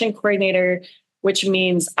assistant production coordinator, which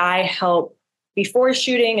means I help before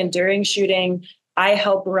shooting and during shooting. I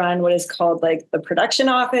help run what is called like the production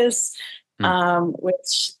office,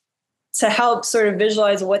 which, to help sort of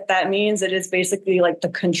visualize what that means, it is basically like the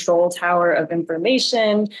control tower of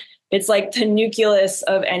information. It's like the nucleus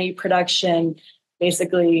of any production.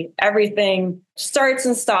 Basically, everything starts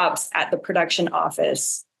and stops at the production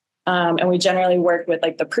office. And we generally work with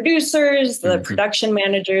like the producers, the production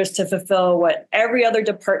managers to fulfill what every other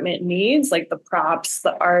department needs, like the props,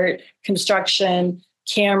 the art, construction,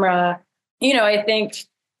 camera. I think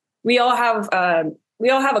we all have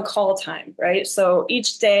a call time, right? So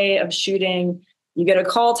each day of shooting, you get a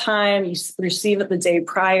call time, you receive it the day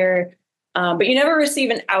prior, but you never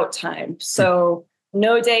receive an out time. So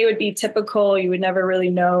no day would be typical. You would never really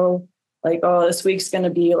know like, oh, this week's going to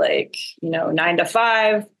be like, 9 to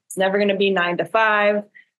 5. It's never going to be 9 to 5.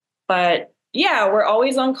 But yeah, we're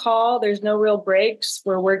always on call. There's no real breaks.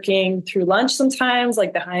 We're working through lunch sometimes,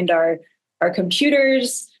 like behind our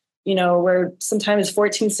computers. We're sometimes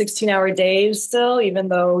 14, 16-hour days still, even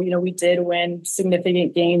though, we did win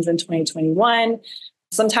significant gains in 2021.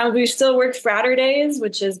 Sometimes we still work Fridays,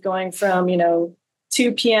 which is going from,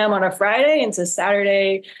 2 p.m. on a Friday into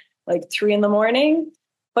Saturday, like 3 a.m.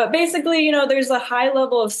 But basically, there's a high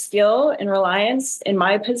level of skill and reliance in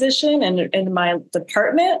my position and in my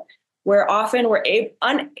department, where often we're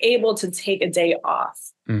unable to take a day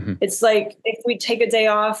off. Mm-hmm. It's like if we take a day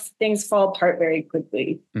off, things fall apart very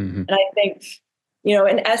quickly. Mm-hmm. And I think,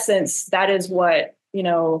 in essence, that is what,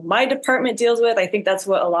 my department deals with. I think that's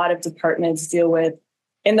what a lot of departments deal with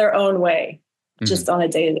in their own way, just on a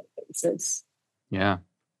day-to-day basis. Yeah.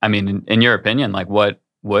 I mean, in your opinion, like what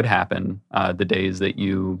would happen the days that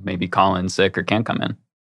you maybe call in sick or can't come in?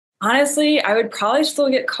 Honestly, I would probably still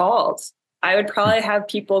get called. I would probably have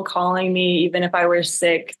people calling me, even if I were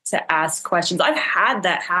sick, to ask questions. I've had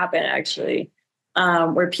that happen, actually,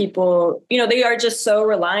 where people, they are just so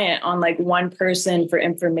reliant on like one person for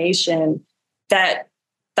information that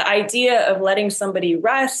the idea of letting somebody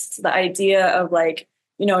rest, the idea of like,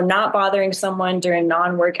 not bothering someone during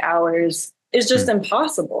non-work hours is just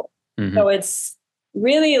impossible. Mm-hmm. So it's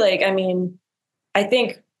really like, I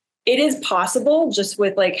think it is possible just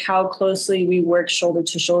with like how closely we work shoulder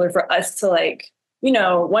to shoulder for us to like,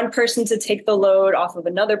 one person to take the load off of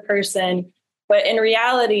another person. But in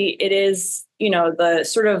reality, it is, the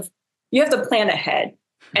sort of, you have to plan ahead.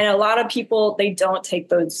 And a lot of people, they don't take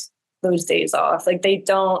those days off. Like they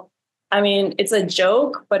don't, it's a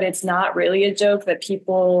joke, but it's not really a joke that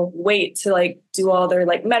people wait to like do all their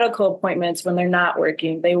like medical appointments when they're not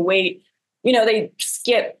working. They wait, they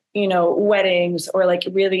skip, weddings or like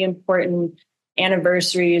really important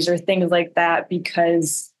anniversaries or things like that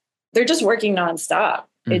because they're just working nonstop.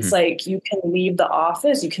 Mm-hmm. It's like you can leave the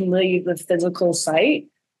office, you can leave the physical site,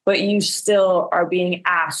 but you still are being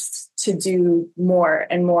asked to do more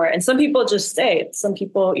and more. And some people just stay. Some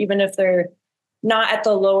people, even if they're not at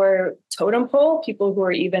the lower totem pole, people who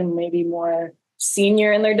are even maybe more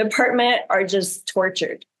senior in their department are just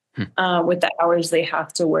tortured with the hours they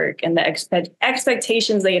have to work and the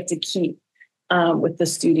expectations they have to keep with the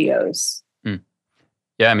studios.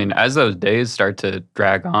 Yeah, as those days start to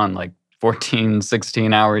drag on, like 14,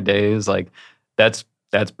 16-hour days, like that's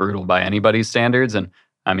brutal by anybody's standards. And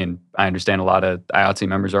I understand a lot of IATSE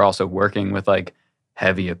members are also working with like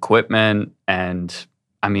heavy equipment. And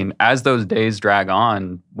as those days drag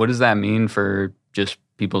on, what does that mean for just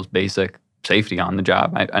people's basic safety on the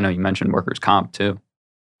job? I know you mentioned workers' comp too.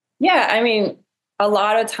 Yeah, a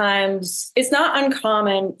lot of times it's not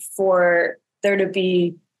uncommon for there to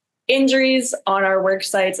be injuries on our work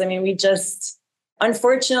sites. I mean,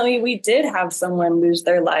 unfortunately, we did have someone lose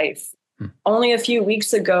their life only a few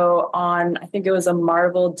weeks ago on, I think it was a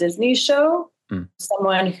Marvel Disney show.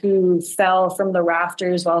 Someone who fell from the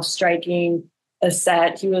rafters while striking a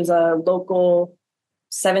set. He was a local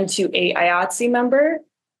 728 IATSE member.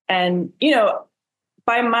 And, I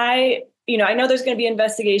know there's going to be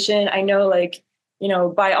investigation. I know,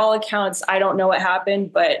 by all accounts, I don't know what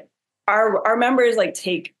happened, but our members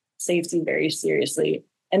take safety very seriously.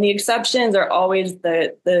 And the exceptions are always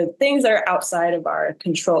the things that are outside of our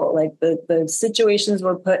control, like the situations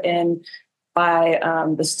we're put in by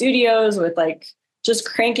the studios with just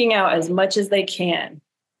cranking out as much as they can,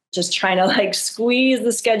 just trying to squeeze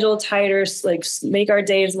the schedule tighter, make our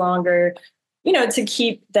days longer, to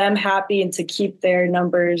keep them happy and to keep their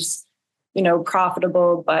numbers,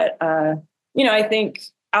 profitable. But, I think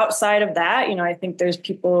outside of that, I think there's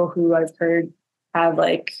people who I've heard have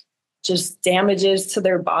just damages to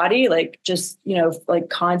their body,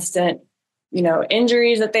 constant,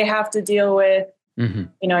 injuries that they have to deal with.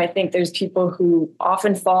 I think there's people who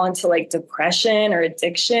often fall into depression or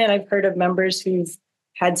addiction. I've heard of members who've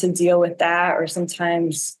had to deal with that, or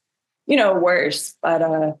sometimes, worse.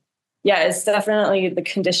 But it's definitely, the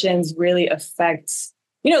conditions really affect,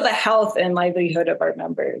 the health and livelihood of our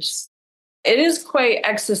members. It is quite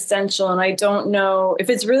existential. And I don't know if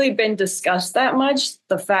it's really been discussed that much.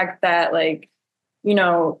 The fact that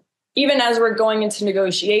even as we're going into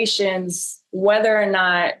negotiations, whether or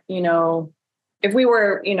not, if we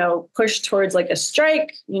were, pushed towards a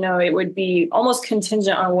strike, it would be almost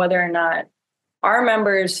contingent on whether or not our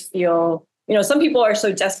members feel, some people are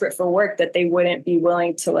so desperate for work that they wouldn't be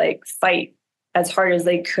willing to fight as hard as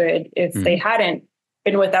they could if they hadn't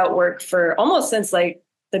been without work for almost since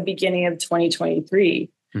the beginning of 2023.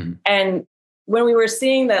 And when we were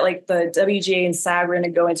seeing that the WGA and SAG were going to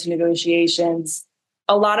go into negotiations,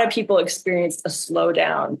 a lot of people experienced a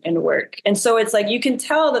slowdown in work. And so it's you can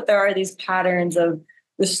tell that there are these patterns of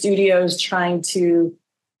the studios trying to,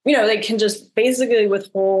 they can just basically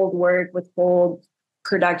withhold work, withhold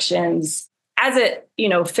productions as it,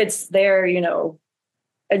 fits their,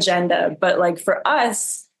 agenda. But for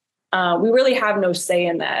us, we really have no say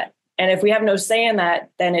in that. And if we have no say in that,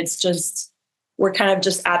 then it's just, we're kind of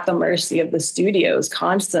just at the mercy of the studios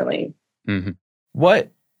constantly. What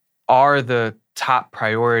are the top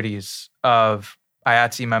priorities of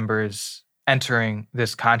IATSE members entering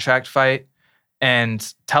this contract fight?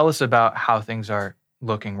 And tell us about how things are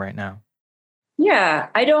looking right now. Yeah,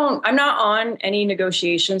 I'm not on any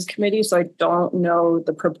negotiations committee, so I don't know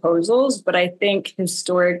the proposals, but I think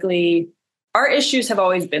historically our issues have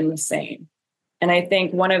always been the same. And I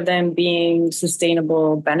think one of them being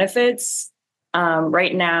sustainable benefits.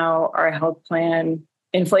 Right now, our health plan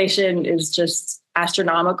inflation is just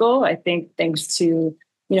astronomical. I think thanks to,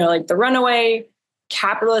 the runaway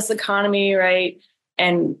capitalist economy, right?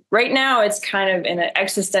 And right now it's kind of in an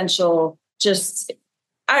existential,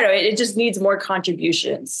 it just needs more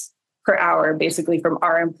contributions per hour, basically, from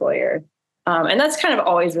our employer. And that's kind of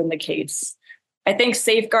always been the case. I think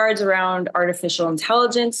safeguards around artificial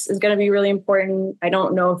intelligence is going to be really important. I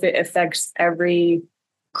don't know if it affects every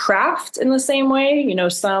craft in the same way.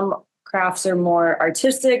 Some crafts are more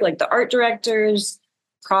artistic, like the art directors,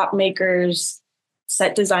 prop makers,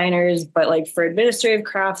 set designers, but for administrative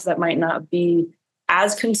crafts, that might not be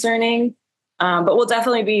as concerning. But will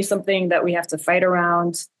definitely be something that we have to fight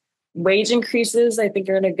around. Wage increases, I think,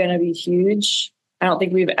 are going to be huge. I don't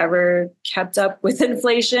think we've ever kept up with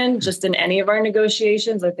inflation just in any of our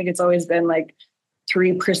negotiations. I think it's always been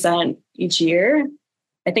 3% each year.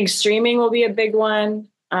 I think streaming will be a big one.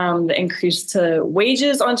 The increase to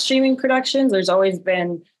wages on streaming productions. There's always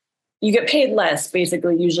been, you get paid less,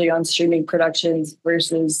 basically, usually on streaming productions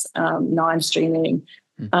versus non-streaming.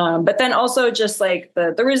 But then also just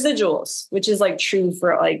the residuals, which is true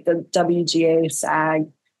for the WGA, SAG.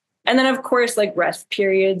 And then, of course, rest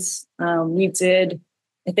periods. We did,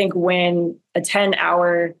 I think, win a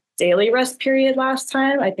 10-hour daily rest period last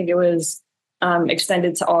time. I think it was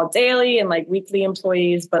extended to all daily and weekly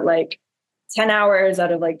employees, but 10 hours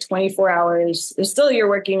out of 24 hours is still, you're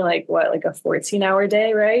working a 14-hour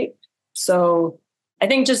day, right? So I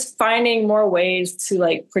think just finding more ways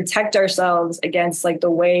to protect ourselves against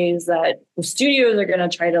the ways that the studios are going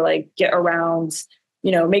to try to get around,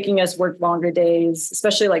 making us work longer days,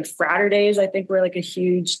 especially Fratter days. I think were a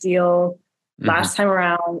huge deal last time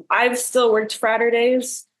around. I've still worked Fratter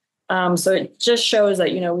days. So it just shows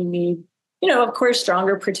that, we need, of course,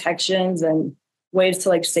 stronger protections and ways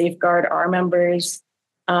to safeguard our members.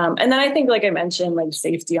 And then I think, I mentioned,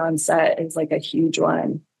 safety on set is a huge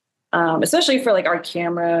one, especially for our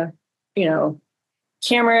camera you know,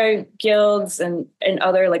 camera guilds and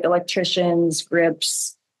other like electricians,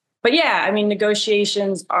 grips. But yeah, I mean,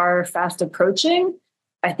 negotiations are fast approaching.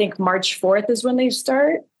 I think March 4th is when they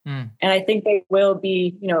start. And I think they will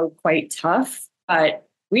be, quite tough. But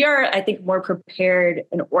we are, I think, more prepared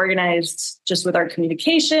and organized just with our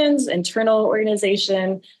communications, internal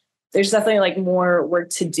organization. There's definitely like more work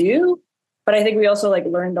to do. But I think we also like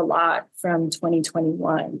learned a lot from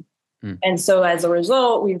 2021. And so as a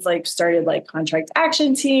result, we've like started like contract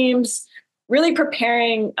action teams, really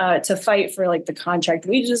preparing to fight for like the contract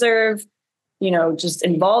we deserve, just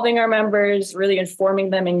involving our members, really informing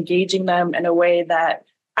them, engaging them in a way that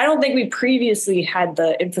I don't think we previously had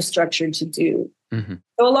the infrastructure to do.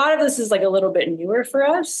 So a lot of this is like a little bit newer for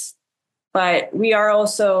us, but we are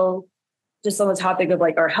also just on the topic of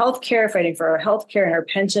like our healthcare, fighting for our healthcare and our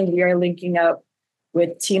pensions. We are linking up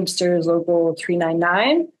with Teamsters Local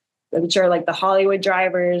 399, which are like the Hollywood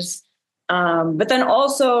drivers. But then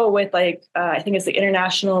also with like, I think it's the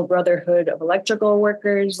International Brotherhood of Electrical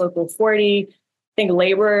Workers, Local 40, I think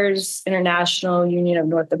Laborers International Union of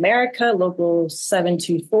North America, Local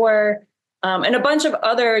 724, and a bunch of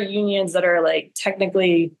other unions that are like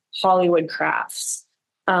technically Hollywood crafts.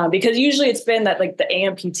 Because usually it's been that like the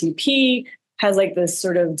AMPTP has like this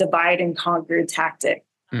sort of divide and conquer tactic.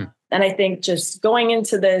 And I think just going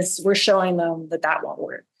into this, we're showing them that that won't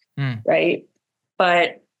work. Right.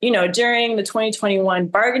 But, during the 2021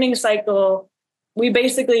 bargaining cycle, we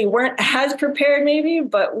basically weren't as prepared maybe,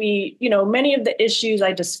 but we, many of the issues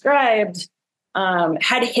I described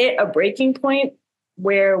had hit a breaking point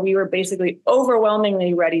where we were basically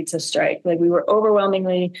overwhelmingly ready to strike. Like we were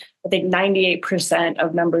overwhelmingly, I think 98%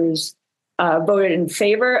 of members voted in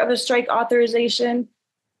favor of a strike authorization,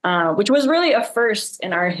 which was really a first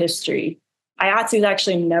in our history. IATSE has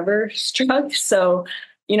actually never struck. So,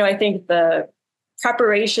 I think the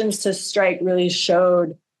preparations to strike really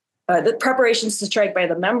showed, the preparations to strike by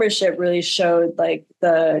the membership really showed like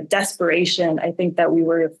the desperation, I think, that we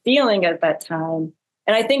were feeling at that time.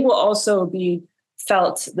 And I think will also be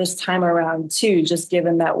felt this time around too, just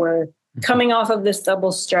given that we're coming off of this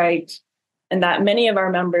double strike and that many of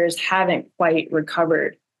our members haven't quite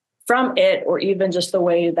recovered from it, or even just the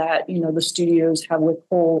way that, the studios have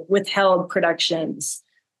withheld productions.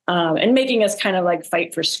 And making us kind of like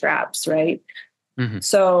fight for scraps, right?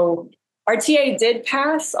 So our TA did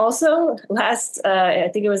pass also last, I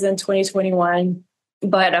think it was in 2021.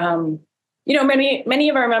 But, many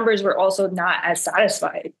of our members were also not as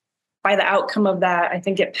satisfied by the outcome of that. I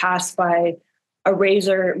think it passed by a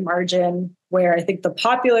razor margin where I think the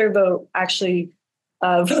popular vote actually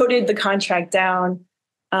voted the contract down.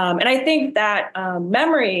 And I think that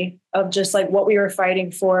memory of just like what we were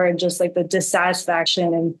fighting for and just like the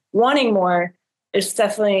dissatisfaction and wanting more is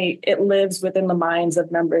definitely, it lives within the minds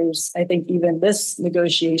of members, I think, even this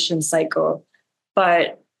negotiation cycle.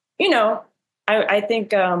 But, I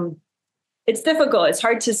think it's difficult. It's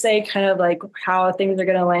hard to say kind of like how things are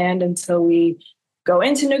going to land until we go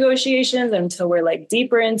into negotiations, until we're like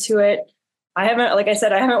deeper into it. I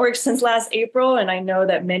haven't worked since last April. And I know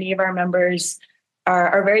that many of our members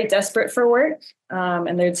are very desperate for work.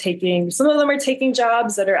 And some of them are taking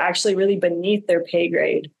jobs that are actually really beneath their pay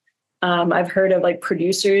grade. I've heard of like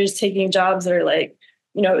producers taking jobs that are like,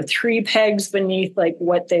 3 pegs beneath like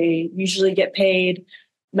what they usually get paid,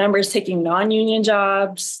 members taking non-union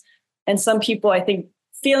jobs. And some people, I think,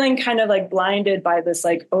 feeling kind of like blinded by this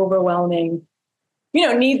like overwhelming,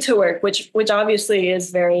 need to work, which obviously is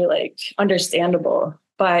very like understandable.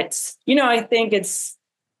 But, I think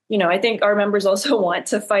I think our members also want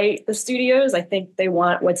to fight the studios. I think they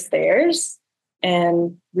want what's theirs.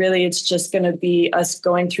 And really, it's just going to be us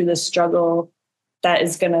going through this struggle that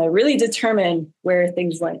is going to really determine where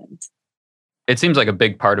things land. It seems like a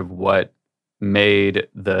big part of what made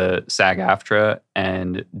the SAG-AFTRA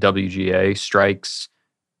and WGA strikes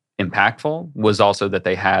impactful was also that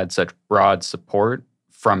they had such broad support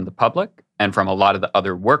from the public and from a lot of the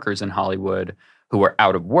other workers in Hollywood who were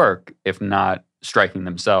out of work, if not striking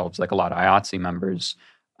themselves, like a lot of IATSE members.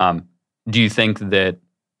 Do you think that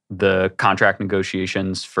the contract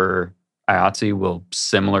negotiations for IATSE will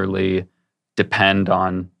similarly depend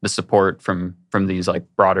on the support from these like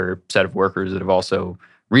broader set of workers that have also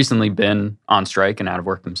recently been on strike and out of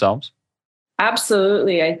work themselves?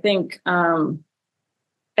 Absolutely. I think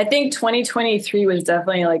 2023 was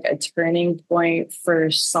definitely like a turning point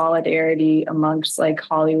for solidarity amongst like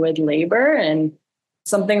Hollywood labor, and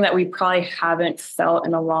something that we probably haven't felt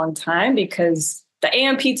in a long time, because the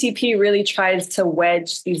AMPTP really tries to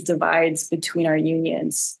wedge these divides between our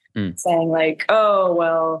unions, saying like, oh,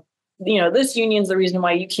 well, this union's the reason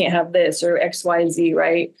why you can't have this or XYZ,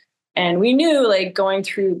 right? And we knew like going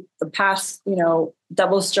through the past,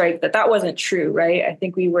 double strike that wasn't true, right? I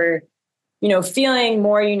think we were, feeling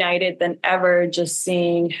more united than ever, just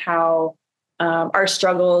seeing how our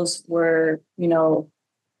struggles were,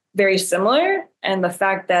 very similar. And the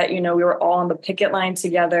fact that, we were all on the picket line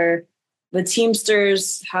together. The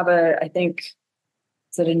Teamsters have I think,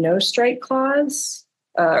 is it a no strike clause?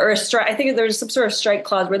 Or a strike? I think there's some sort of strike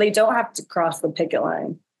clause where they don't have to cross the picket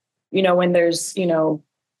line. When there's,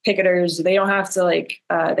 picketers, they don't have to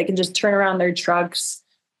they can just turn around their trucks.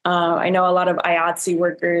 I know a lot of IATSE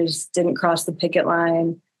workers didn't cross the picket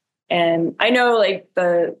line. And I know like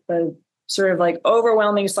the sort of like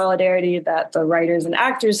overwhelming solidarity that the writers and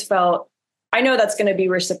actors felt. I know that's going to be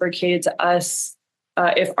reciprocated to us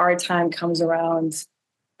if our time comes around.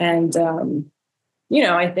 And,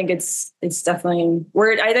 I think it's definitely,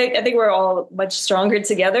 I think we're all much stronger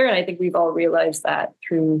together. And I think we've all realized that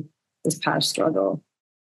through this past struggle.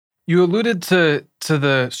 You alluded to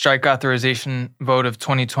the strike authorization vote of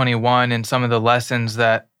 2021 and some of the lessons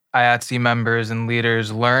that IATSE members and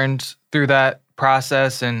leaders learned through that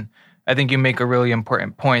process. And I think you make a really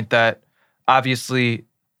important point that obviously,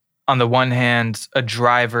 on the one hand, a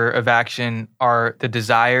driver of action are the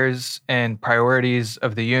desires and priorities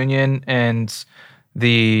of the union and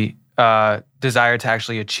the desire to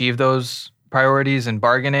actually achieve those priorities and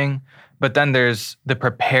bargaining. But then there's the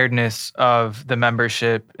preparedness of the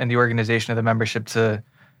membership and the organization of the membership to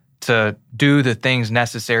do the things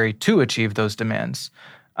necessary to achieve those demands.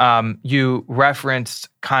 You referenced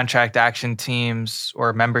contract action teams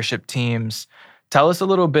or membership teams. Tell us a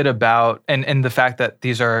little bit about, and the fact that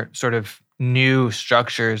these are sort of new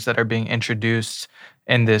structures that are being introduced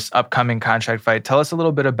in this upcoming contract fight. Tell us a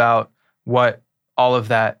little bit about what all of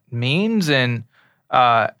that means and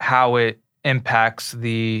how it impacts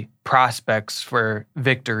the prospects for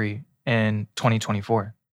victory in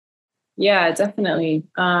 2024. Yeah, definitely.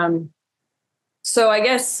 So I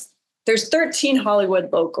guess there's 13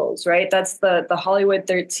 Hollywood locals, right? That's the Hollywood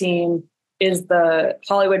 13 is the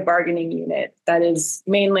Hollywood bargaining unit that is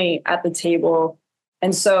mainly at the table.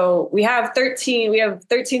 And so we have 13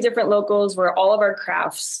 different locals where all of our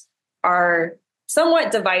crafts are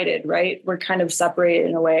somewhat divided, right? We're kind of separated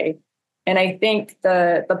in a way. And I think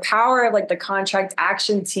the power of like the contract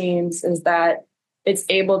action teams is that it's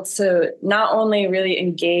able to not only really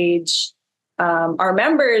engage our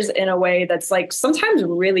members in a way that's like sometimes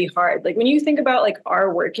really hard. Like when you think about like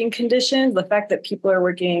our working conditions, the fact that people are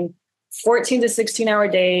working 14 to 16 hour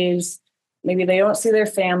days, maybe they don't see their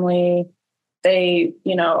family. They,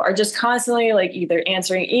 are just constantly like either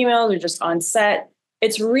answering emails or just on set.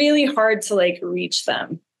 It's really hard to like reach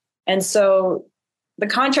them. And so the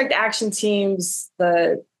contract action teams,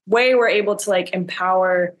 the way we're able to like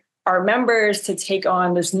empower our members to take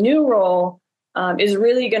on this new role is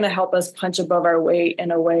really going to help us punch above our weight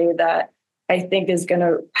in a way that I think is going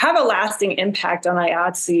to have a lasting impact on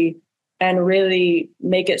IATSE and really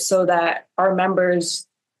make it so that our members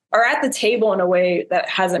are at the table in a way that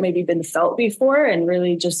hasn't maybe been felt before, and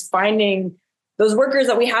really just finding those workers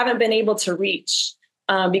that we haven't been able to reach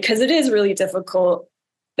because it is really difficult.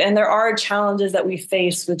 And there are challenges that we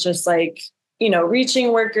face with just like,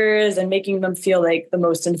 reaching workers and making them feel like the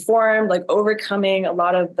most informed, like overcoming a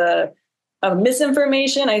lot of the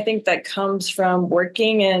misinformation, I think, that comes from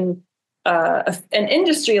working in an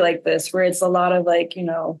industry like this, where it's a lot of like,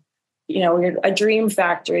 we're a dream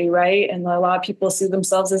factory, right? And a lot of people see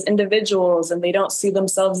themselves as individuals and they don't see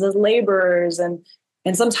themselves as laborers. And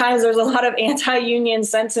sometimes there's a lot of anti-union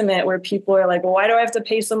sentiment where people are like, well, why do I have to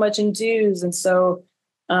pay so much in dues? And so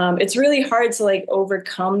it's really hard to like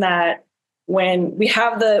overcome that when we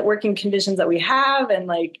have the working conditions that we have, and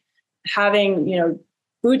like having,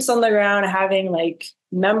 boots on the ground, having like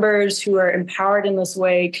members who are empowered in this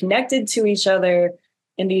way, connected to each other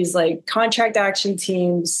in these like contract action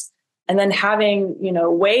teams, and then having,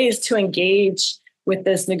 ways to engage with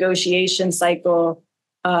this negotiation cycle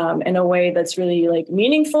in a way that's really like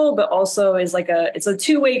meaningful, but also is like it's a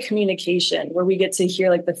two-way communication where we get to hear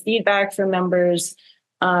like the feedback from members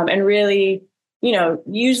and really,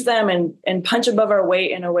 use them and punch above our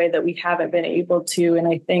weight in a way that we haven't been able to. And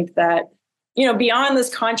I think that, beyond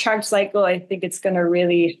this contract cycle, I think it's going to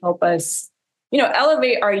really help us,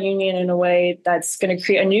 elevate our union in a way that's going to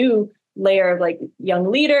create a new layer of like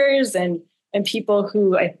young leaders and people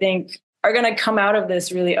who I think are going to come out of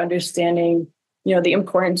this really understanding, the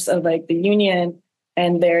importance of like the union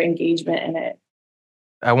and their engagement in it.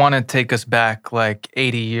 I want to take us back like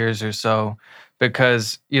 80 years or so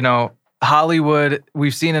because, Hollywood,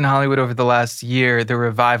 we've seen in Hollywood over the last year, the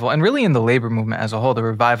revival, and really in the labor movement as a whole, the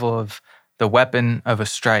revival of the weapon of a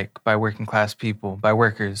strike by working class people, by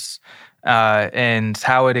workers, and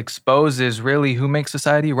how it exposes really who makes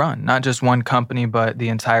society run, not just one company, but the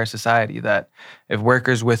entire society. That if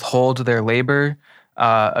workers withhold their labor,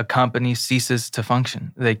 a company ceases to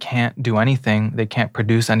function. They can't do anything. They can't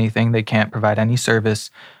produce anything. They can't provide any service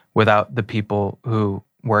without the people who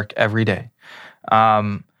work every day.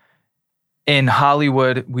 In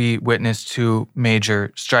Hollywood, we witnessed two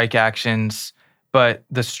major strike actions, but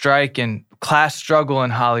the strike and class struggle in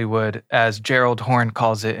Hollywood, as Gerald Horne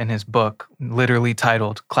calls it in his book, literally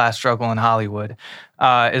titled "Class Struggle in Hollywood,"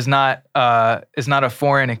 is not a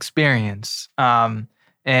foreign experience.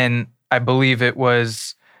 And I believe it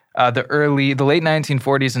was the late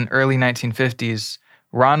 1940s and early 1950s.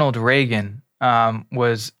 Ronald Reagan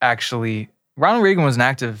was an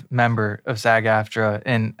active member of SAG-AFTRA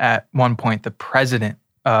and at one point the president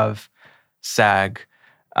of SAG.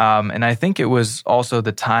 And I think it was also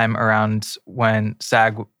the time around when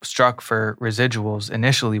SAG struck for residuals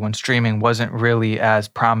initially, when streaming wasn't really as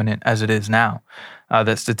prominent as it is now.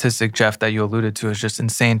 That statistic, Jeff, that you alluded to is just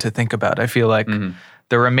insane to think about. I feel like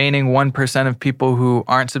the remaining 1% of people who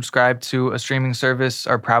aren't subscribed to a streaming service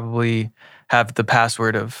are probably have the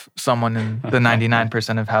password of someone in the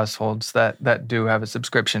 99% of households that do have a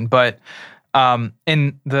subscription. But in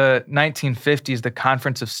the 1950s, the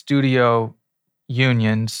Conference of Studio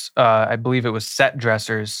Unions, I believe it was set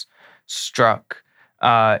dressers, struck.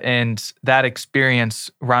 And that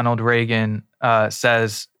experience, Ronald Reagan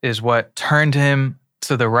says, is what turned him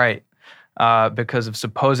to the right. Because of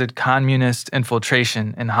supposed communist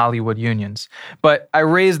infiltration in Hollywood unions. But I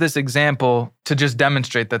raise this example to just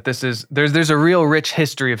demonstrate that there's a real rich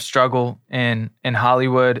history of struggle in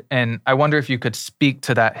Hollywood, and I wonder if you could speak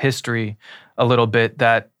to that history a little bit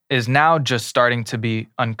that is now just starting to be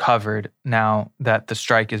uncovered now that the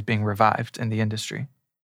strike is being revived in the industry.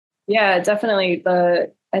 Yeah, definitely.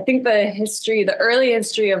 I think the early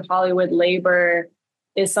history of Hollywood labor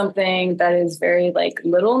is something that is very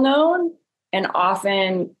little known. And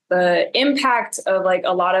often the impact of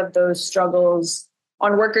a lot of those struggles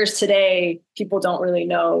on workers today, people don't really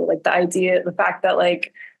know. The fact that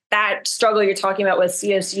that struggle you're talking about with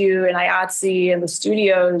CSU and IATSE and the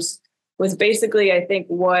studios was basically, I think,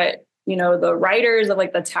 what, the writers of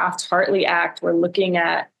the Taft-Hartley Act were looking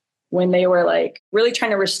at when they were really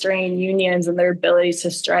trying to restrain unions and their ability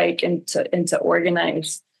to strike and to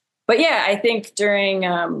organize. But yeah, I think during,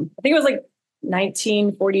 I think it was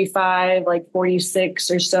 1945,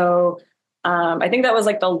 46 or so. I think that was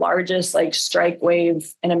the largest strike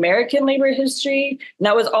wave in American labor history. And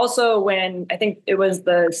that was also when I think it was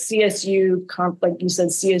the CSU,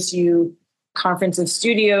 CSU Conference of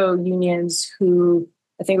Studio Unions, who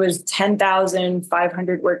I think it was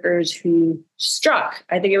 10,500 workers who struck.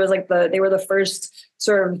 I think it was they were the first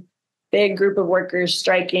sort of big group of workers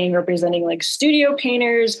striking, representing studio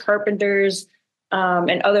painters, carpenters,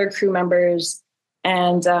 and other crew members.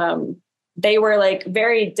 And they were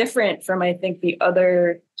very different from, I think, the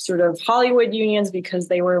other sort of Hollywood unions because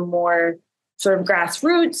they were more sort of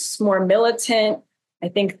grassroots, more militant. I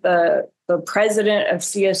think the president of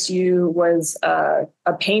CSU was a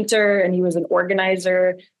painter and he was an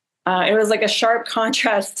organizer. It was a sharp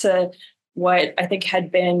contrast to what I think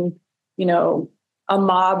had been, a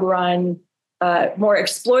mob run, more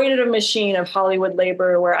exploitative machine of Hollywood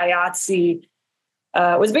labor where IATSE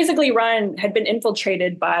was basically had been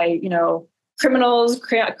infiltrated by, criminals,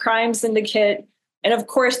 crime syndicate. And of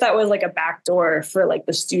course, that was a backdoor for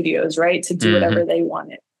the studios, right, to do whatever they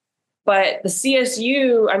wanted. But the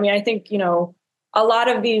CSU, I think, a lot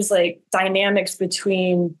of these dynamics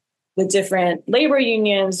between the different labor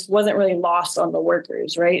unions wasn't really lost on the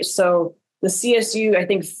workers, right? So the CSU, I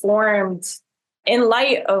think, formed in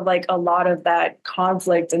light of a lot of that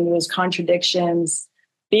conflict and those contradictions,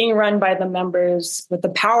 being run by the members with the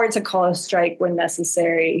power to call a strike when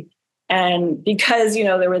necessary. And because,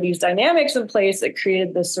 there were these dynamics in place that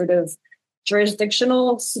created this sort of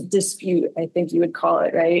jurisdictional dispute, I think you would call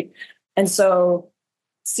it, right? And so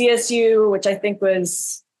CSU, which I think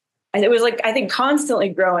was constantly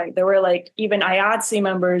growing. There were even IATSE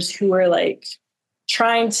members who were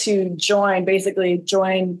trying to join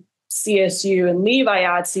CSU and leave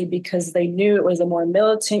IATSE because they knew it was a more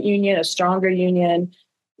militant union, a stronger union,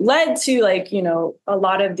 led to a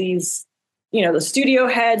lot of these, the studio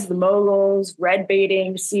heads, the moguls, red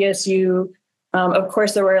baiting CSU. Of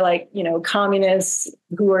course, there were communists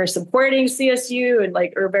who were supporting CSU and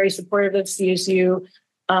are very supportive of CSU.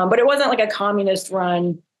 But it wasn't a communist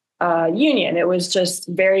run union. It was just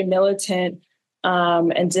very militant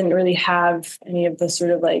and didn't really have any of the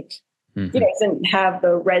sort of it didn't have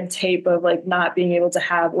the red tape of like not being able to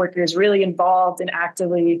have workers really involved and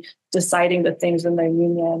actively deciding the things in their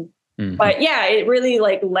union. But yeah, it really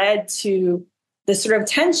like led to this sort of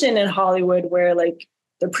tension in Hollywood where like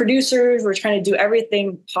the producers were trying to do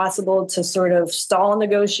everything possible to sort of stall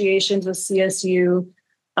negotiations with CSU.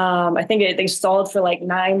 I think they stalled for like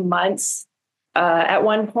 9 months at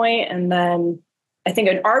one point, and then I think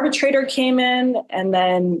an arbitrator came in and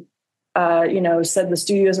then said the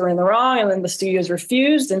studios were in the wrong, and then the studios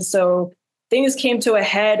refused, and so things came to a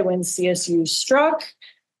head when CSU struck,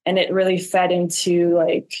 and it really fed into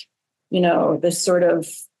like this sort of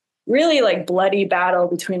really like bloody battle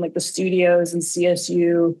between like the studios and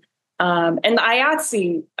CSU, and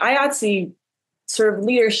the IATSE sort of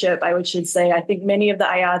leadership, I should say. I think many of the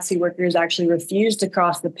IATSE workers actually refused to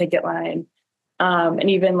cross the picket line, and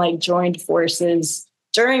even like joined forces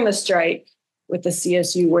during the strike with the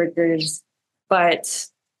CSU workers. But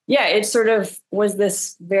yeah, it sort of was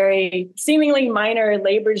this very seemingly minor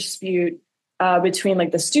labor dispute between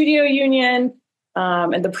like the studio union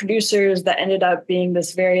and the producers that ended up being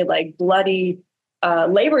this very like bloody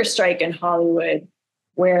labor strike in Hollywood,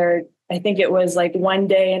 where I think it was like one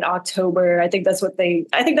day in October. I think that's how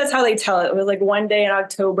they tell it. It was like one day in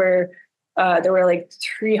October, there were like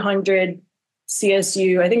 300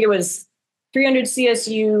 CSU. I think it was 300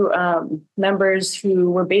 CSU members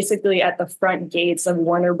who were basically at the front gates of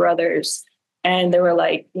Warner Brothers. And there were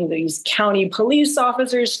like, these county police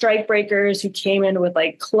officers, strike breakers who came in with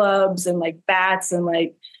like clubs and like bats and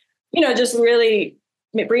like, just really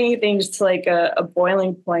bringing things to like a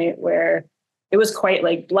boiling point where it was quite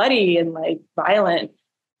like bloody and like violent.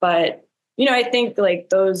 But, I think like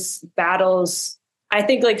those battles, I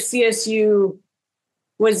think like CSU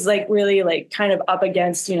was like really like kind of up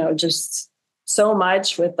against, just so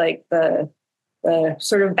much with like the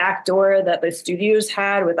sort of backdoor that the studios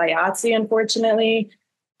had with IATSE, unfortunately,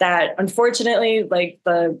 like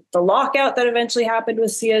the lockout that eventually happened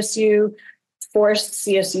with CSU forced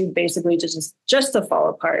CSU basically just to fall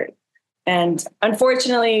apart. And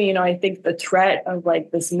unfortunately, I think the threat of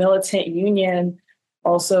like this militant union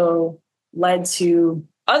also led to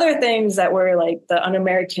other things that were like the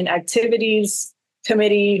Un-American Activities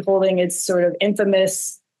Committee holding its sort of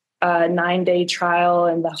infamous 9-day trial,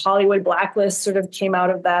 and the Hollywood blacklist sort of came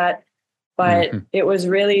out of that. But it was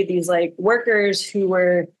really these like workers who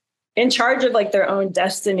were in charge of like their own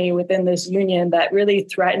destiny within this union that really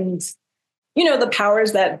threatened, the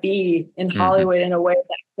powers that be in Hollywood in a way that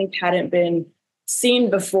I think hadn't been seen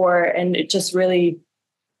before. And it just really,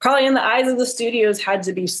 probably in the eyes of the studios, had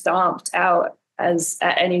to be stomped out by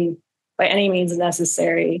any means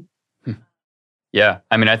necessary. Yeah.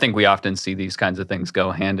 I mean, I think we often see these kinds of things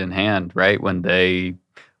go hand in hand, right? When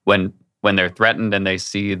they're threatened and they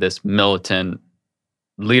see this militant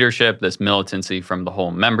leadership, this militancy from the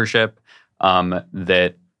whole membership,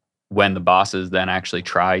 that when the bosses then actually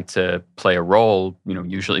try to play a role,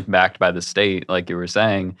 usually backed by the state, like you were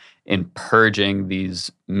saying, in purging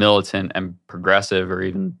these militant and progressive or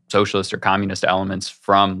even socialist or communist elements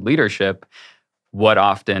from leadership, what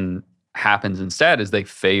often happens instead is they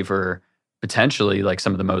favor potentially like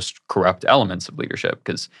some of the most corrupt elements of leadership,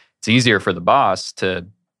 because it's easier for the boss to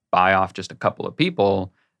buy off just a couple of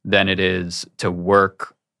people than it is to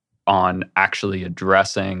work on actually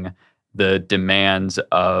addressing the demands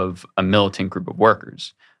of a militant group of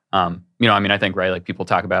workers. I think, right, like people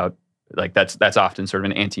talk about like that's often sort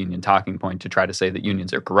of an anti-union talking point to try to say that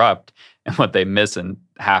unions are corrupt. And what they miss in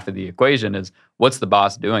half of the equation is what's the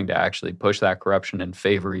boss doing to actually push that corruption and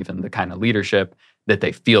favor even the kind of leadership that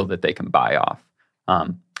they feel that they can buy off.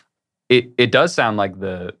 It does sound like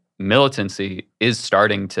the militancy is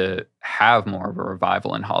starting to have more of a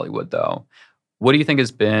revival in Hollywood, though. What do you think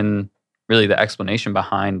has been really the explanation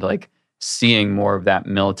behind like seeing more of that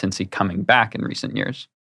militancy coming back in recent years?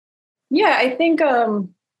 Yeah, I think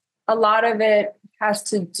a lot of it has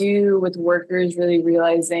to do with workers really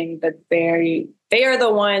realizing that they are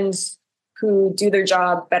the ones who do their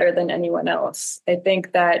job better than anyone else. I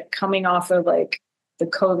think that coming off of like the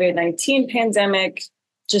COVID-19 pandemic,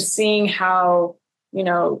 just seeing how,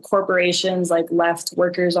 corporations like left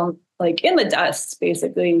workers on like in the dust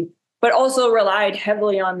basically, but also relied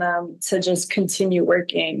heavily on them to just continue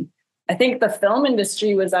working. I think the film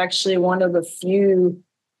industry was actually one of the few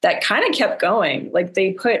that kind of kept going. Like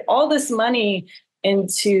they put all this money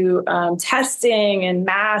into testing and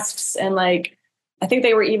masks, and like I think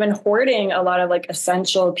they were even hoarding a lot of like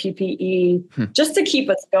essential PPE just to keep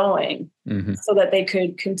us going so that they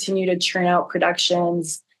could continue to churn out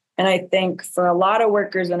productions. And I think for a lot of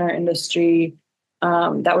workers in our industry,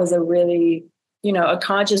 that was a really a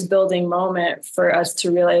conscious building moment for us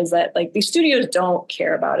to realize that like these studios don't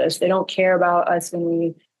care about us. They don't care about us when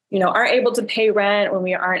we, aren't able to pay rent, when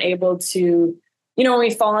we aren't able to, when we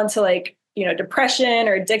fall into like, depression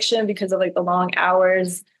or addiction because of like the long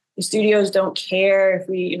hours. The studios don't care if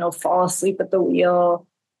we, fall asleep at the wheel.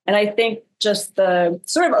 And I think just the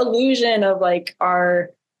sort of illusion of like our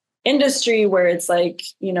industry where it's like,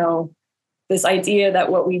 this idea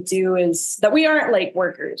that what we do is that we aren't like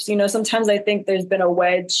workers. Sometimes I think there's been a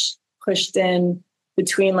wedge pushed in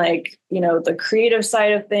between like, the creative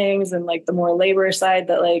side of things and like the more labor side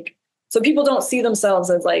that like, so people don't see themselves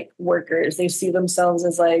as like workers. They see themselves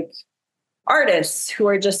as like artists who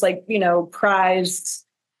are just like, prized,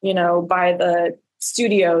 by the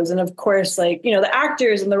studios. And of course, like, the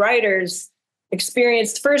actors and the writers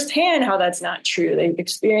experienced firsthand how that's not true. They've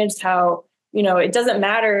experienced how, it doesn't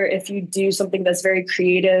matter if you do something that's very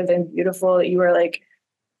creative and beautiful. You are like,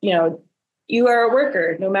 you are a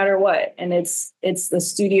worker no matter what. And it's the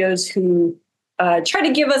studios who try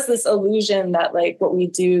to give us this illusion that like what we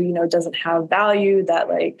do, doesn't have value, that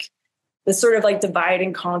like the sort of like divide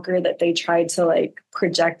and conquer that they try to like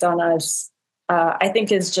project on us, I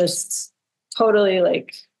think is just totally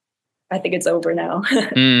like, I think it's over now.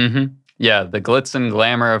 Mm-hmm. Yeah, the glitz and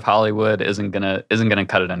glamour of Hollywood isn't gonna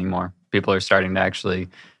cut it anymore. People are starting to actually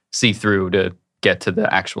see through to get to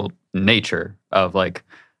the actual nature of like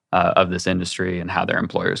of this industry and how their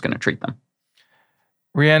employer is going to treat them.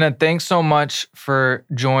 Rhianna, thanks so much for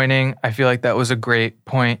joining. I feel like that was a great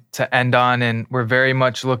point to end on, and we're very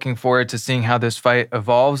much looking forward to seeing how this fight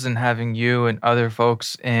evolves and having you and other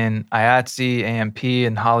folks in IATSE, AMP,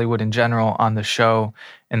 and Hollywood in general on the show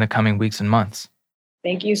in the coming weeks and months.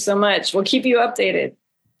 Thank you so much. We'll keep you updated.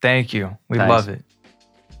 Thank you. We Thanks. love it.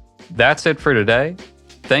 That's it for today.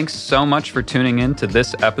 Thanks so much for tuning in to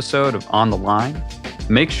this episode of On the Line.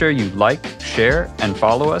 Make sure you like, share, and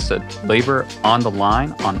follow us at Labor on the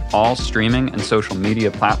Line on all streaming and social media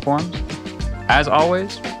platforms. As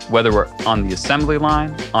always, whether we're on the assembly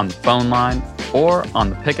line, on the phone line, or on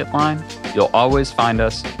the picket line, you'll always find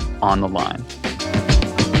us on the line.